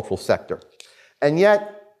agricultural sector. And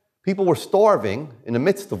yet, people were starving in the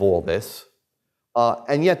midst of all this,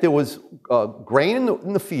 and yet there was grain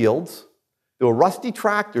in the fields. There were rusty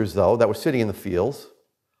tractors, though, that were sitting in the fields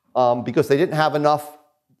because they didn't have enough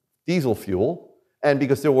diesel fuel, and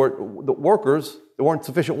because there weren't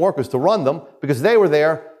sufficient workers to run them because they were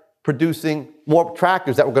there producing more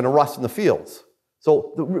tractors that were going to rust in the fields.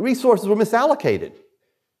 So the resources were misallocated.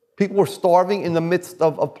 People were starving in the midst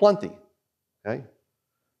of plenty. Okay?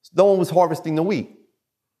 No one was harvesting the wheat.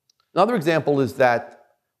 Another example is that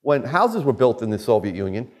when houses were built in the Soviet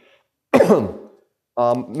Union,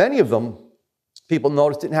 many of them, people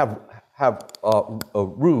noticed, didn't have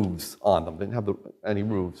roofs on them, didn't have any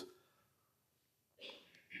roofs.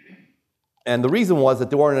 And the reason was that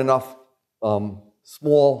there weren't enough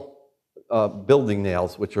small building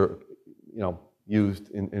nails, which are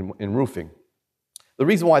used in roofing. The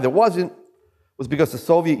reason why there wasn't was because the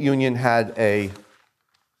Soviet Union had a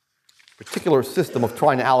particular system of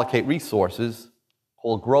trying to allocate resources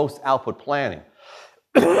called gross output planning.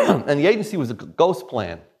 And the agency was a ghost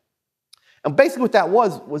plan. And basically what that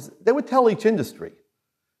was they would tell each industry.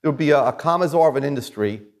 There would be a commissar of an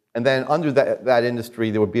industry, and then under that industry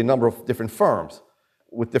there would be a number of different firms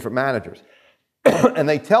with different managers. And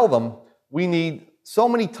they tell them, we need so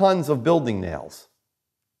many tons of building nails,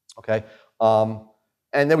 okay?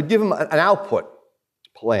 And they would give them an output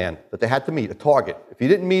plan that they had to meet, a target. If you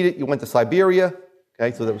didn't meet it, you went to Siberia,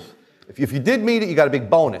 okay? So if you did meet it, you got a big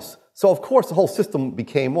bonus. So of course the whole system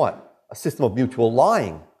became what? A system of mutual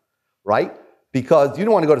lying, right? Because you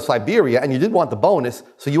didn't want to go to Siberia and you did want the bonus,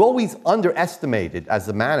 so you always underestimated as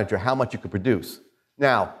the manager how much you could produce.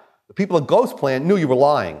 Now, the people at Ghost Plan knew you were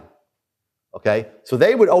lying, okay? So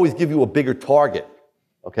they would always give you a bigger target,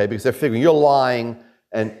 okay? Because they're figuring you're lying,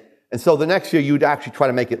 and so the next year you'd actually try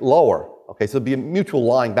to make it lower, okay? So it'd be a mutual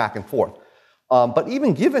lying back and forth. But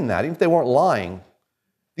even given that, even if they weren't lying,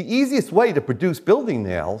 the easiest way to produce building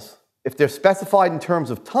nails, if they're specified in terms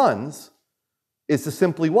of tons, is to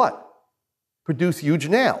simply what? Produce huge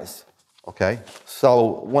nails, okay? So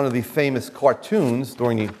one of the famous cartoons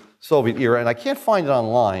during the Soviet era, and I can't find it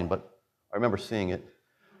online, but I remember seeing it.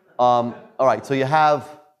 All right, so you have,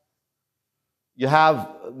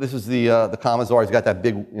 this is the commissar, he's got that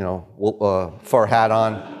big, fur hat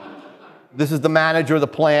on. This is the manager of the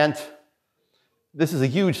plant. This is a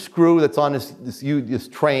huge screw that's on this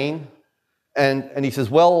train. And he says,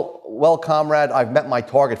 well, comrade, I've met my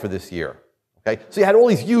target for this year. Okay? So you had all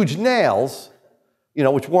these huge nails,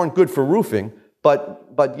 which weren't good for roofing,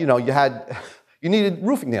 but you needed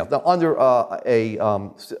roofing nails. Now, under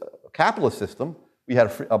a capitalist system, we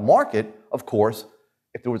had a market, of course.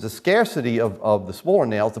 If there was a scarcity of the smaller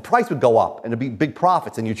nails, the price would go up, and there'd be big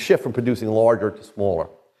profits, and you'd shift from producing larger to smaller.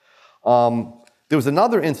 There was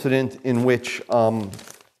another incident in which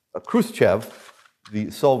Khrushchev,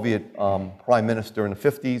 the Soviet prime minister in the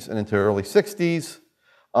 50s and into the early 60s,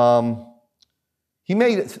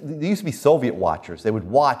 there used to be Soviet watchers. They would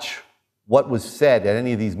watch what was said at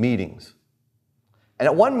any of these meetings. And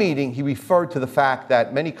at one meeting, he referred to the fact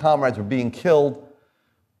that many comrades were being killed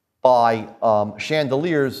by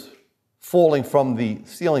chandeliers falling from the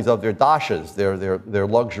ceilings of their dachas, their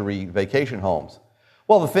luxury vacation homes.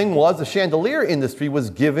 Well, the thing was, the chandelier industry was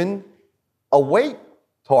given a weight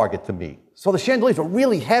target to meet. So the chandeliers were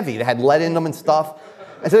really heavy. They had lead in them and stuff.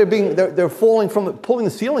 And so they're falling pulling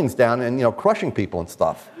the ceilings down and, crushing people and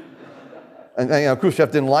stuff. And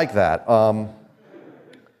Khrushchev didn't like that.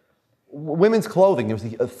 women's clothing. There was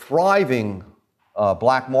a thriving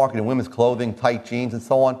black market in women's clothing, tight jeans and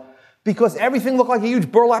so on, because everything looked like a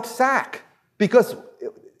huge burlap sack. Because,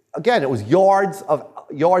 again, it was yards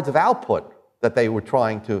of output that they were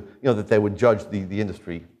trying to, that they would judge the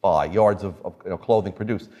industry by, yards of clothing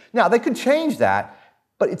produced. Now, they could change that,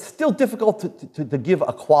 but it's still difficult to give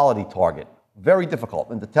a quality target. Very difficult,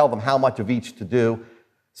 and to tell them how much of each to do,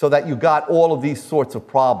 so that you got all of these sorts of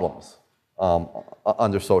problems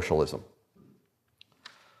under socialism.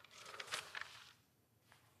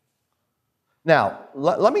 Now,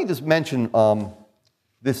 let me just mention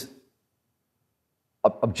this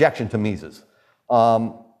objection to Mises.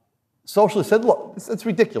 Socialists said, look, it's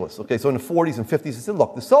ridiculous. Okay, so in the 40s and 50s, they said,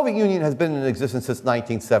 look, the Soviet Union has been in existence since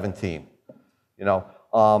 1917,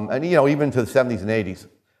 and even to the 70s and 80s.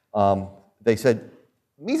 They said,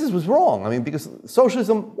 Mises was wrong. I mean, because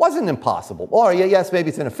socialism wasn't impossible. Or, yes, maybe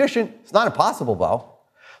it's inefficient. It's not impossible, though.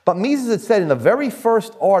 But Mises had said in the very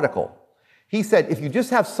first article, he said, if you just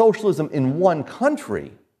have socialism in one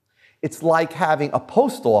country, it's like having a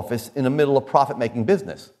post office in the middle of profit-making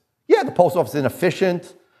business. Yeah, the post office is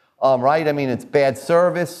inefficient, right? I mean, it's bad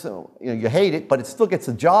service. You hate it, but it still gets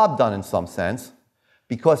the job done in some sense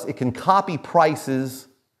because it can copy prices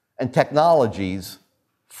and technologies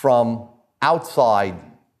from outside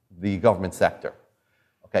the government sector.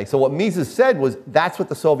 Okay, so what Mises said was that's what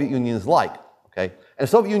the Soviet Union is like. Okay, and the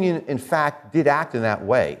Soviet Union, in fact, did act in that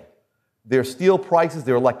way. Their steel prices,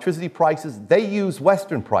 their electricity prices, they use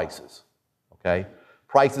Western prices. Okay,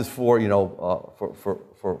 prices for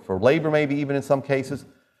for labor, maybe even in some cases,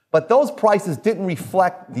 but those prices didn't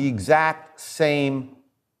reflect the exact same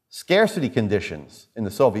scarcity conditions in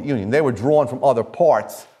the Soviet Union. They were drawn from other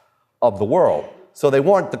parts of the world, so they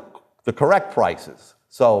weren't the correct prices.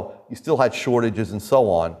 So you still had shortages and so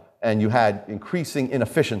on, and you had increasing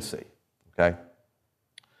inefficiency, okay?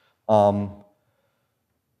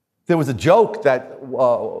 There was a joke that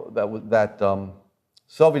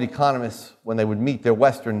Soviet economists, when they would meet their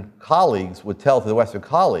Western colleagues, would tell to their Western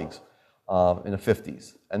colleagues in the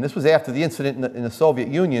 50s. And this was after the incident in the Soviet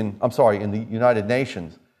Union, in the United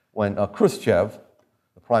Nations, when Khrushchev,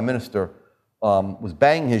 the prime minister, was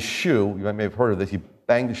banging his shoe. You may have heard of this. He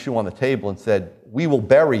banged his shoe on the table and said, "We will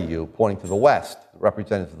bury you," pointing to the West,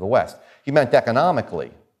 representative of the West. He meant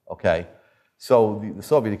economically, okay? So the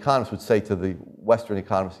Soviet economists would say to the Western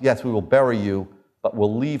economists, yes, we will bury you, but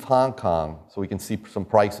we'll leave Hong Kong so we can see some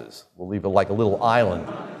prices. We'll leave it like a little island.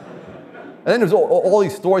 And then there's all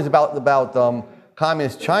these stories about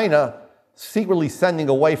communist China secretly sending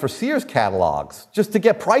away for Sears catalogs just to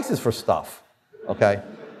get prices for stuff, okay?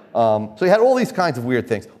 So you had all these kinds of weird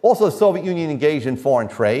things. Also, the Soviet Union engaged in foreign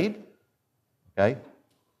trade. Okay,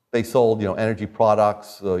 they sold energy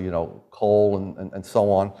products, coal and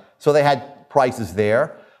so on. So they had prices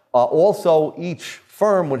there. Also, each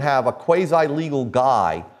firm would have a quasi-legal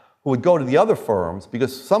guy who would go to the other firms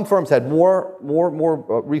because some firms had more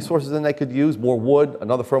resources than they could use, more wood.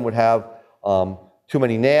 Another firm would have too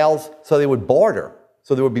many nails, so they would barter.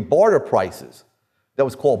 So there would be barter prices. That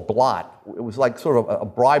was called blot. It was like sort of a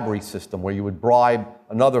bribery system where you would bribe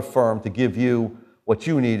another firm to give you what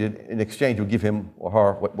you needed. In exchange, you would give him or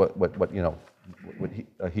her what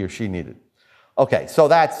he or she needed. Okay, so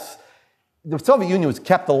the Soviet Union was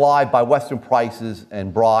kept alive by Western prices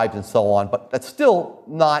and bribes and so on, but that's still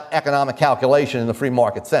not economic calculation in the free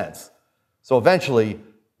market sense. So eventually,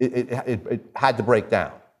 it had to break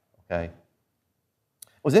down. Okay.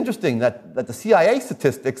 It was interesting that the CIA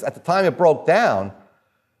statistics at the time it broke down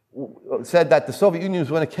said that the Soviet Union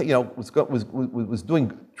was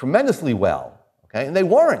doing tremendously well, okay, and they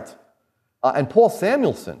weren't. And Paul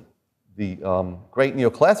Samuelson, the great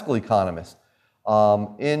neoclassical economist,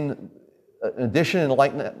 in addition in the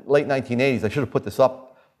late 1980s, I should have put this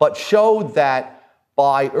up, but showed that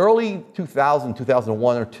by early 2000,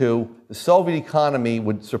 2001 or 2, the Soviet economy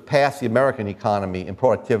would surpass the American economy in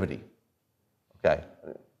productivity. Okay,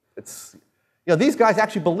 these guys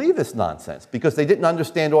actually believe this nonsense because they didn't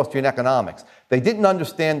understand Austrian economics. They didn't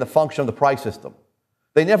understand the function of the price system.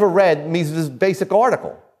 They never read Mises' basic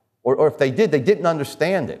article, or if they did, they didn't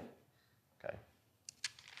understand it. Okay.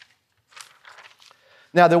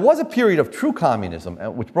 Now, there was a period of true communism,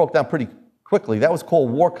 which broke down pretty quickly. That was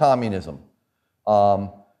called war communism. From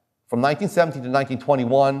 1917 to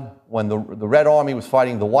 1921, when the Red Army was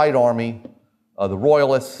fighting the White Army, the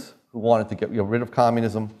Royalists, who wanted to get rid of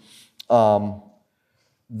communism,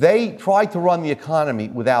 they tried to run the economy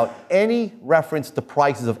without any reference to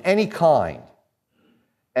prices of any kind.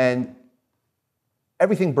 And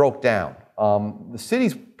everything broke down. The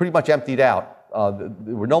cities pretty much emptied out.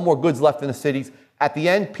 There were no more goods left in the cities. At the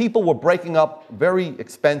end, people were breaking up very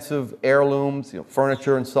expensive heirlooms,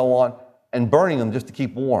 furniture and so on, and burning them just to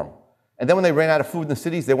keep warm. And then when they ran out of food in the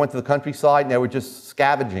cities, they went to the countryside and they were just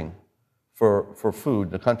scavenging for food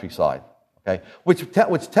in the countryside. Okay?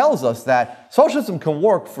 Which tells us that socialism can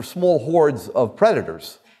work for small hordes of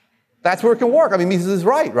predators. That's where it can work. I mean, Mises is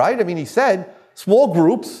right? I mean, he said small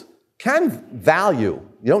groups can value.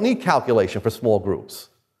 You don't need calculation for small groups.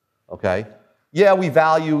 Okay? Yeah, we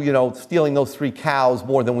value, stealing those 3 cows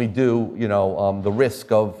more than we do, the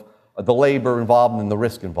risk of the labor involved and the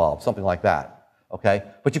risk involved, something like that. Okay?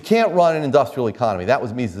 But you can't run an industrial economy. That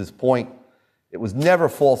was Mises' point. It was never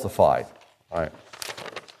falsified. All right.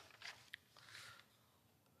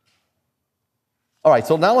 All right,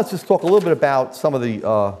 so now let's just talk a little bit about some of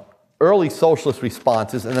the early socialist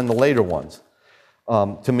responses and then the later ones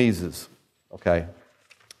to Mises. Okay.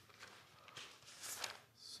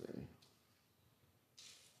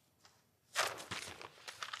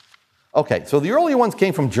 Okay, so the earlier ones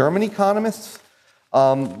came from German economists.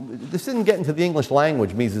 This didn't get into the English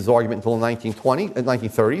language, Mises' argument, until the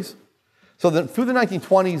 1930s. So through the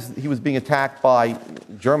 1920s, he was being attacked by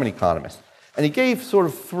German economists. And he gave sort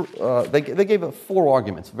of, they gave 4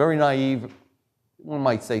 arguments, very naive, one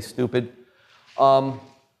might say stupid. One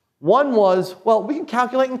was, well, we can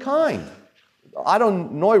calculate in kind. Otto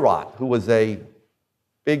Neurath, who was a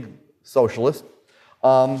big socialist,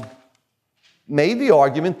 made the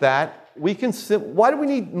argument that we can, why do we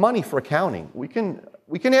need money for accounting? We can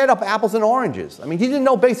add up apples and oranges. I mean, he didn't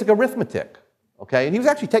know basic arithmetic, okay? And he was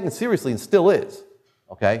actually taken seriously and still is,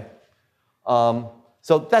 okay?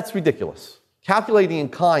 So that's ridiculous. Calculating in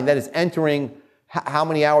kind, that is entering how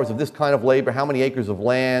many hours of this kind of labor, how many acres of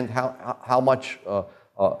land, how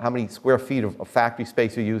many square feet of factory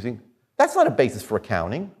space you're using. That's not a basis for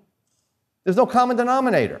accounting. There's no common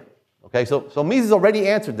denominator, okay? So Mises already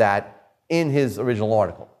answered that in his original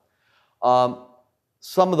article.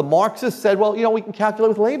 Some of the Marxists said, well, we can calculate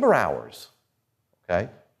with labor hours, okay?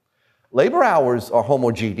 Labor hours are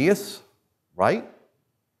homogeneous, right?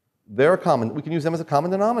 They're common. We can use them as a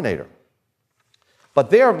common denominator. But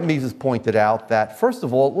there, Mises pointed out that, first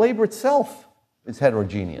of all, labor itself is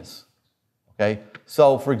heterogeneous, okay?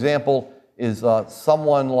 So, for example, is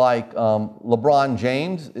someone like LeBron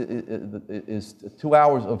James, is 2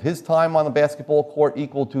 hours of his time on the basketball court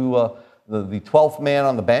equal to the 12th man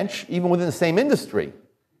on the bench, even within the same industry?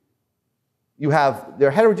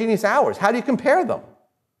 They're heterogeneous hours. How do you compare them?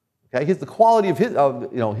 Okay, the quality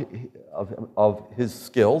of his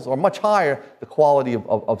skills are much higher the quality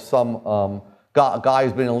of some guy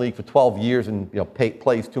who's been in the league for 12 years and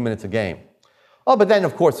plays 2 minutes a game. Oh, but then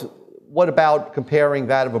of course, what about comparing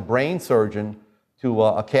that of a brain surgeon to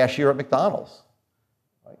a cashier at McDonald's?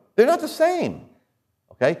 Right? They're not the same.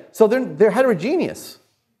 Okay, so they're heterogeneous.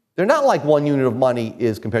 They're not like one unit of money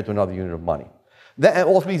is compared to another unit of money.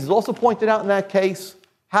 Mises also pointed out in that case,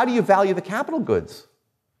 how do you value the capital goods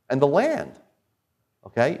and the land?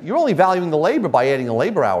 Okay, you're only valuing the labor by adding the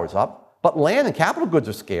labor hours up, but land and capital goods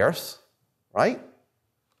are scarce, right?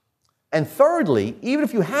 And thirdly, even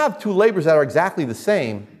if you have 2 laborers that are exactly the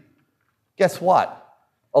same, guess what?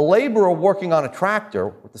 A laborer working on a tractor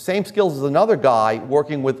with the same skills as another guy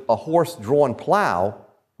working with a horse-drawn plow,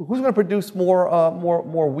 who's going to produce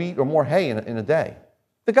more wheat or more hay in a day?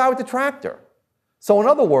 The guy with the tractor. So in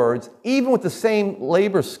other words, even with the same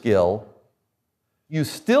labor skill, you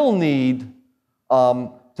still need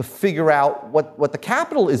to figure out what the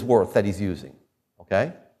capital is worth that he's using,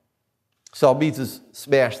 okay? So Mises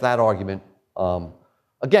smashed that argument.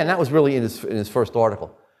 Again, that was really in his first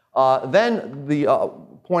article. Then the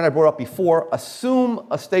point I brought up before, assume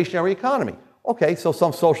a stationary economy. Okay, so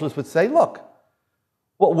some socialists would say, look,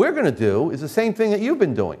 what we're going to do is the same thing that you've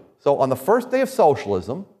been doing. So on the first day of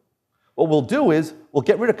socialism, what we'll do is we'll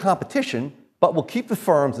get rid of competition, but we'll keep the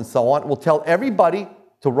firms and so on. We'll tell everybody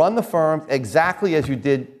to run the firms exactly as you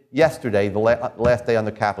did yesterday, the last day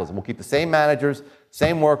under capitalism. We'll keep the same managers,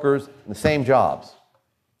 same workers, and the same jobs.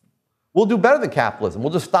 We'll do better than capitalism.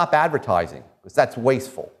 We'll just stop advertising, because that's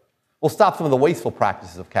wasteful. We'll stop some of the wasteful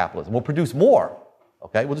practices of capitalism. We'll produce more.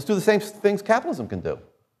 Okay? We'll just do the same things capitalism can do.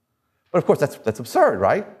 But of course, that's absurd,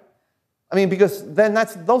 right? I mean, because then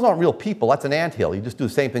those aren't real people. That's an anthill. You just do the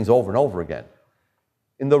same things over and over again.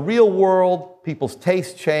 In the real world, people's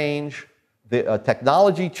tastes change, the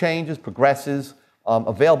technology changes, progresses,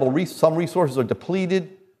 some resources are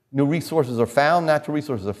depleted, new resources are found, natural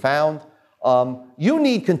resources are found. You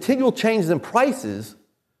need continual changes in prices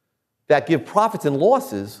that give profits and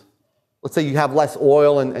losses. Let's say you have less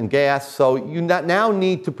oil and gas, so you now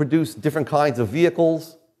need to produce different kinds of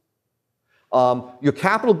vehicles. Your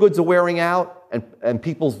capital goods are wearing out, and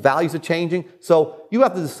people's values are changing. So you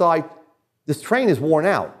have to decide, this train is worn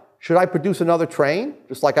out. Should I produce another train,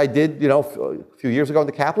 just like I did, a few years ago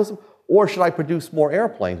into capitalism? Or should I produce more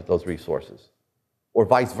airplanes with those resources? Or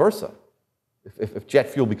vice versa, if jet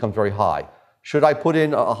fuel becomes very high. Should I put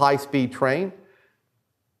in a high-speed train?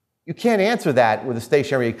 You can't answer that with a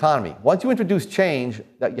stationary economy. Once you introduce change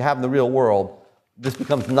that you have in the real world, this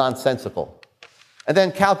becomes nonsensical. And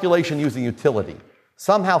then calculation using utility.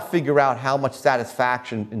 Somehow figure out how much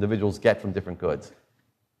satisfaction individuals get from different goods.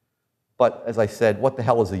 But as I said, what the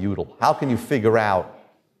hell is a util? How can you figure out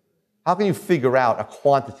a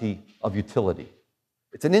quantity of utility?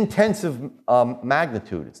 It's an intensive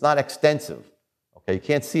magnitude. It's not extensive. Okay, you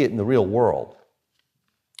can't see it in the real world,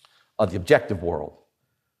 the objective world.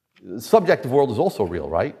 The subjective world is also real,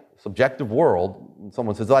 right? Subjective world, when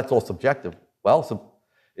someone says, oh, that's all subjective. Well,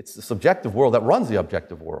 it's the subjective world that runs the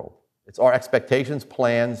objective world. It's our expectations,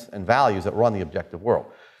 plans, and values that run the objective world.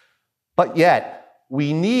 But yet,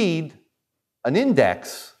 we need an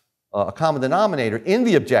index, a common denominator in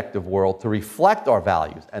the objective world to reflect our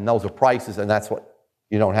values, and those are prices, and that's what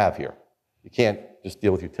you don't have here. You can't just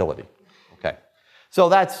deal with utility. Okay. So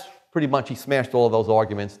that's pretty much, he smashed all of those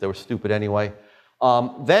arguments. They were stupid anyway.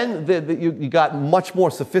 Then you got much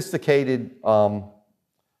more sophisticated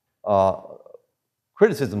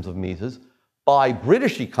criticisms of Mises by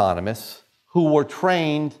British economists who were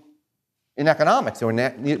trained in economics. They were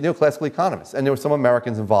neoclassical economists, and there were some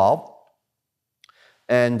Americans involved.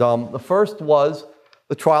 And the first was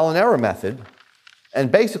the trial and error method.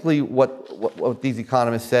 And basically what these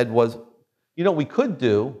economists said was, we could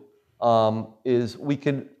do is we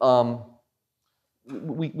can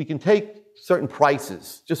take certain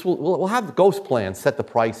prices. Just we'll have the ghost plan set the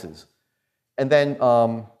prices, and then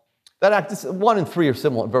one and three are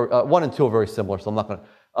similar. One and two are very similar. So I'm not going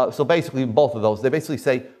to. So basically, both of those, they basically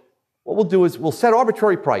say what we'll do is we'll set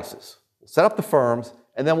arbitrary prices. We'll set up the firms,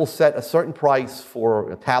 and then we'll set a certain price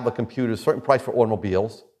for tablet computers, a certain price for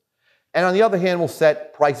automobiles, and on the other hand, we'll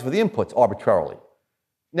set prices for the inputs arbitrarily.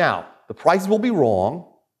 Now, the prices will be wrong,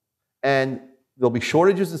 and there'll be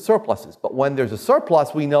shortages and surpluses. But when there's a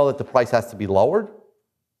surplus, we know that the price has to be lowered.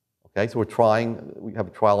 Okay, so we have a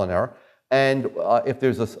trial and error. And if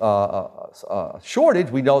there's a shortage,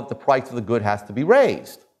 we know that the price of the good has to be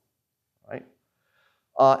raised. Right?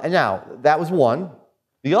 And now, that was one.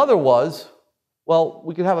 The other was, well,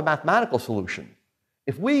 we could have a mathematical solution.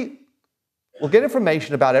 If we'll get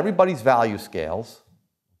information about everybody's value scales,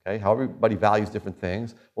 okay, how everybody values different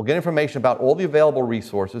things. We'll get information about all the available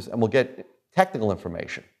resources, and we'll get technical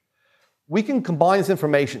information. We can combine this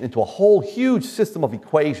information into a whole huge system of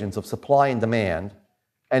equations of supply and demand,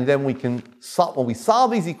 and then when we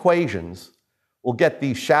solve these equations, we'll get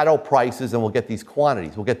these shadow prices and we'll get these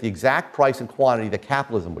quantities. We'll get the exact price and quantity that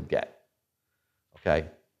capitalism would get. Okay?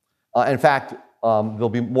 In fact, they'll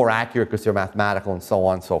be more accurate because they're mathematical and so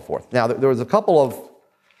on and so forth. Now, there was a couple of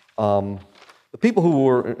the people who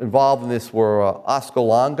were involved in this were Oskar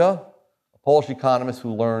Lange, a Polish economist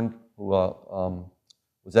who was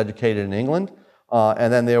educated in England.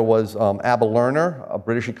 And then there was Abel Lerner, a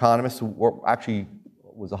British economist who actually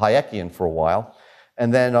was a Hayekian for a while.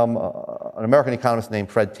 And then an American economist named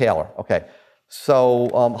Fred Taylor. Okay, so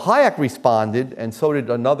Hayek responded, and so did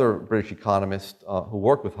another British economist who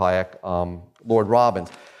worked with Hayek, Lord Robbins.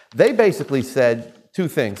 They basically said two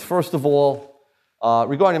things. First of all,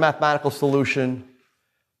 regarding a mathematical solution,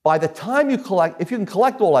 by the time you if you can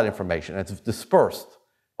collect all that information, and it's dispersed,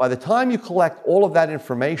 by the time you collect all of that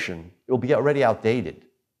information, it will be already outdated.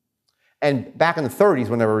 And back in the 30s,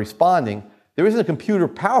 when they were responding, there isn't a computer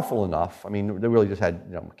powerful enough. I mean, they really just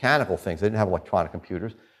had mechanical things. They didn't have electronic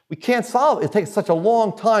computers. We can't solve it. It takes such a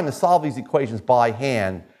long time to solve these equations by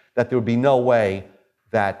hand that there would be no way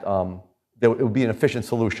that it would be an efficient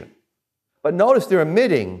solution. But notice they're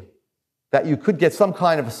admitting that you could get some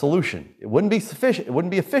kind of a solution. It wouldn't be sufficient. It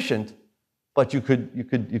wouldn't be efficient, but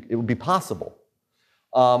it would be possible.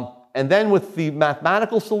 And then with the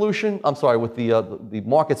mathematical solution, with the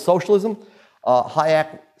market socialism,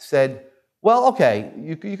 Hayek said, well, okay,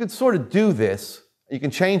 you could sort of do this. You can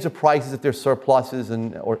change the prices if there's surpluses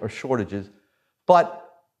or shortages, but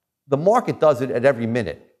the market does it at every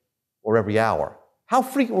minute or every hour. How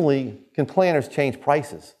frequently can planners change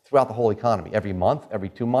prices throughout the whole economy? Every month, every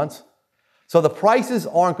 2 months? So the prices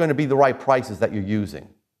aren't going to be the right prices that you're using.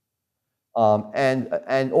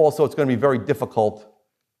 And also it's going to be very difficult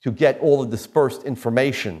to get all the dispersed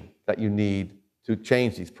information that you need to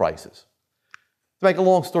change these prices. To make a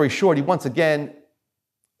long story short, he once again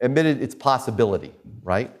admitted its possibility,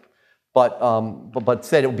 right? but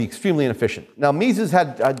said it would be extremely inefficient. Now, Mises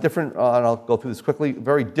had a different, and I'll go through this quickly,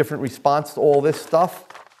 very different response to all this stuff.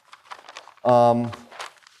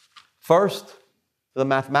 First, the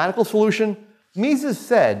mathematical solution, Mises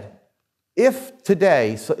said, if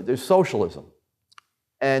today there's socialism,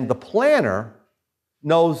 and the planner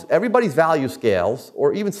knows everybody's value scales,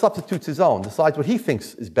 or even substitutes his own, decides what he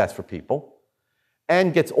thinks is best for people,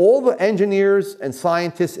 and gets all the engineers and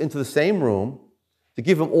scientists into the same room to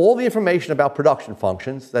give them all the information about production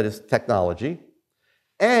functions, that is technology,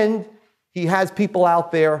 and he has people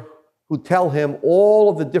out there who tell him all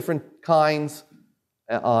of the different kinds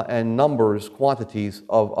and numbers, quantities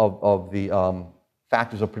of the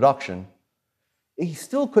factors of production, he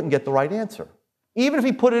still couldn't get the right answer. Even if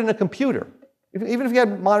he put it in a computer, even if he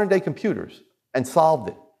had modern-day computers and solved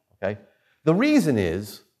it, okay? The reason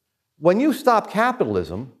is, when you stop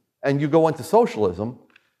capitalism and you go into socialism,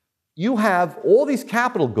 you have all these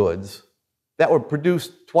capital goods that were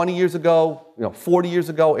produced 20 years ago, 40 years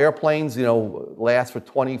ago, airplanes, last for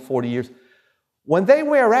 20, 40 years. When they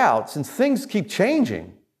wear out, since things keep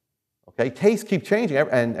changing, okay, tastes keep changing,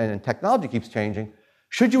 and technology keeps changing,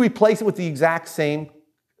 should you replace it with the exact same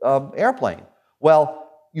airplane? Well,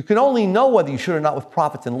 you can only know whether you should or not with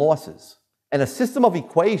profits and losses. And a system of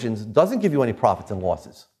equations doesn't give you any profits and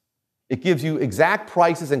losses. It gives you exact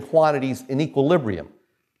prices and quantities in equilibrium.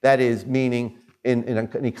 That is, meaning in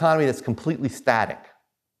an economy that's completely static.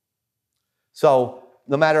 So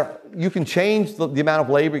no matter, you can change the amount of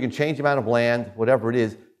labor, you can change the amount of land, whatever it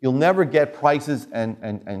is, you'll never get prices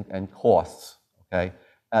and costs, okay?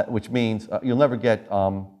 Which means you'll never get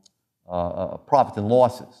profits and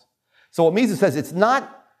losses. So what Mises says, it's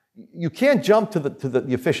not, you can't jump to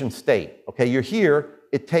the efficient state, okay? You're here,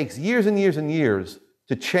 it takes years and years and years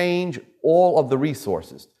to change all of the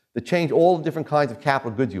resources, to change all the different kinds of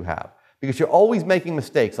capital goods you have, because you're always making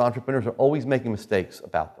mistakes. Entrepreneurs are always making mistakes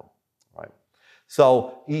about them, right?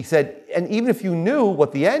 So he said, and even if you knew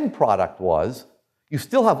what the end product was, you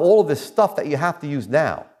still have all of this stuff that you have to use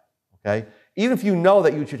now, okay? Even if you know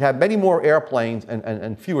that you should have many more airplanes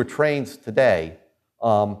and fewer trains today,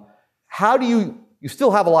 how do you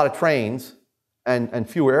still have a lot of trains and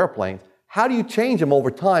fewer airplanes. How do you change them over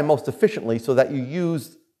time most efficiently so that you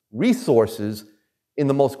use resources in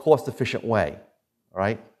the most cost-efficient way, all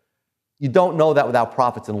right? You don't know that without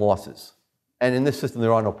profits and losses. And in this system,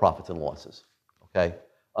 there are no profits and losses, okay,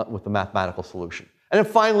 with the mathematical solution. And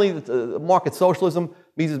then finally, market socialism.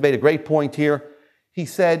 Mises made a great point here. He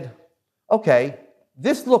said, okay,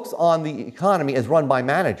 this looks on the economy as run by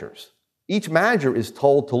managers. Each manager is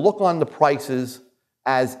told to look on the prices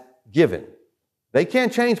as given. They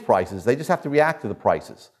can't change prices. They just have to react to the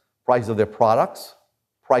prices. Prices of their products,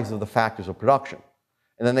 prices of the factors of production.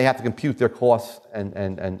 And then they have to compute their costs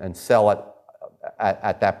and sell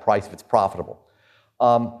at that price if it's profitable.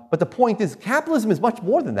 But the point is, capitalism is much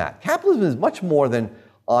more than that. Capitalism is much more than,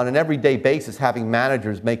 on an everyday basis, having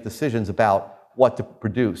managers make decisions about what to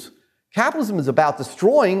produce. Capitalism is about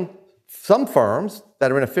destroying some firms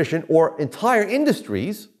that are inefficient or entire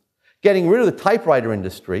industries, getting rid of the typewriter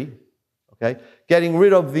industry, okay? Getting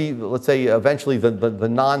rid of the, let's say, eventually the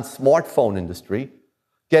non-smartphone industry,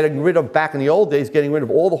 getting rid of, back in the old days, getting rid of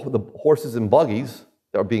all the horses and buggies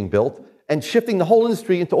that are being built, and shifting the whole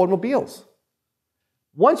industry into automobiles.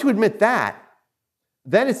 Once you admit that,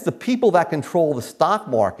 then it's the people that control the stock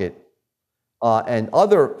market and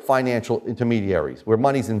other financial intermediaries where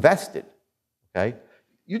money's invested, okay?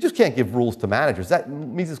 You just can't give rules to managers. That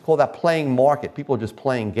Mises called that playing market. People are just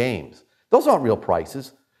playing games. Those aren't real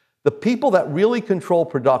prices. The people that really control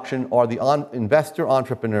production are the investor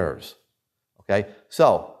entrepreneurs, okay?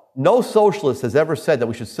 So no socialist has ever said that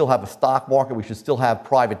we should still have a stock market, we should still have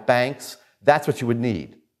private banks. That's what you would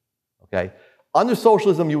need, okay? Under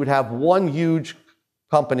socialism, you would have one huge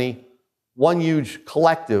company, one huge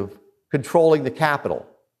collective controlling the capital,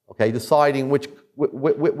 okay, deciding which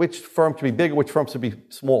firm should be bigger, which firm should be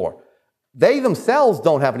smaller. They themselves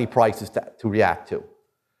don't have any prices to react to.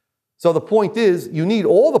 So the point is, you need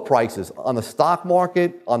all the prices on the stock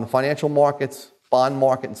market, on the financial markets, bond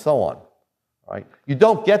market, and so on, right? You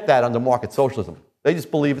don't get that under market socialism. They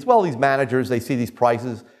just believe it's, well, these managers, they see these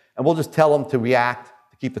prices, and we'll just tell them to react,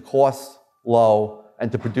 to keep the costs low,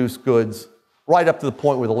 and to produce goods right up to the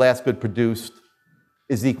point where the last good produced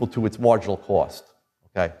is equal to its marginal cost,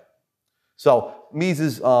 okay? So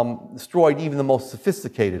Mises destroyed even the most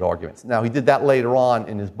sophisticated arguments. Now, he did that later on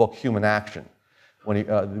in his book, Human Action, when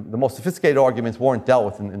the most sophisticated arguments weren't dealt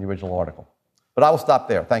with in the original article. But I will stop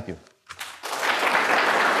there. Thank you.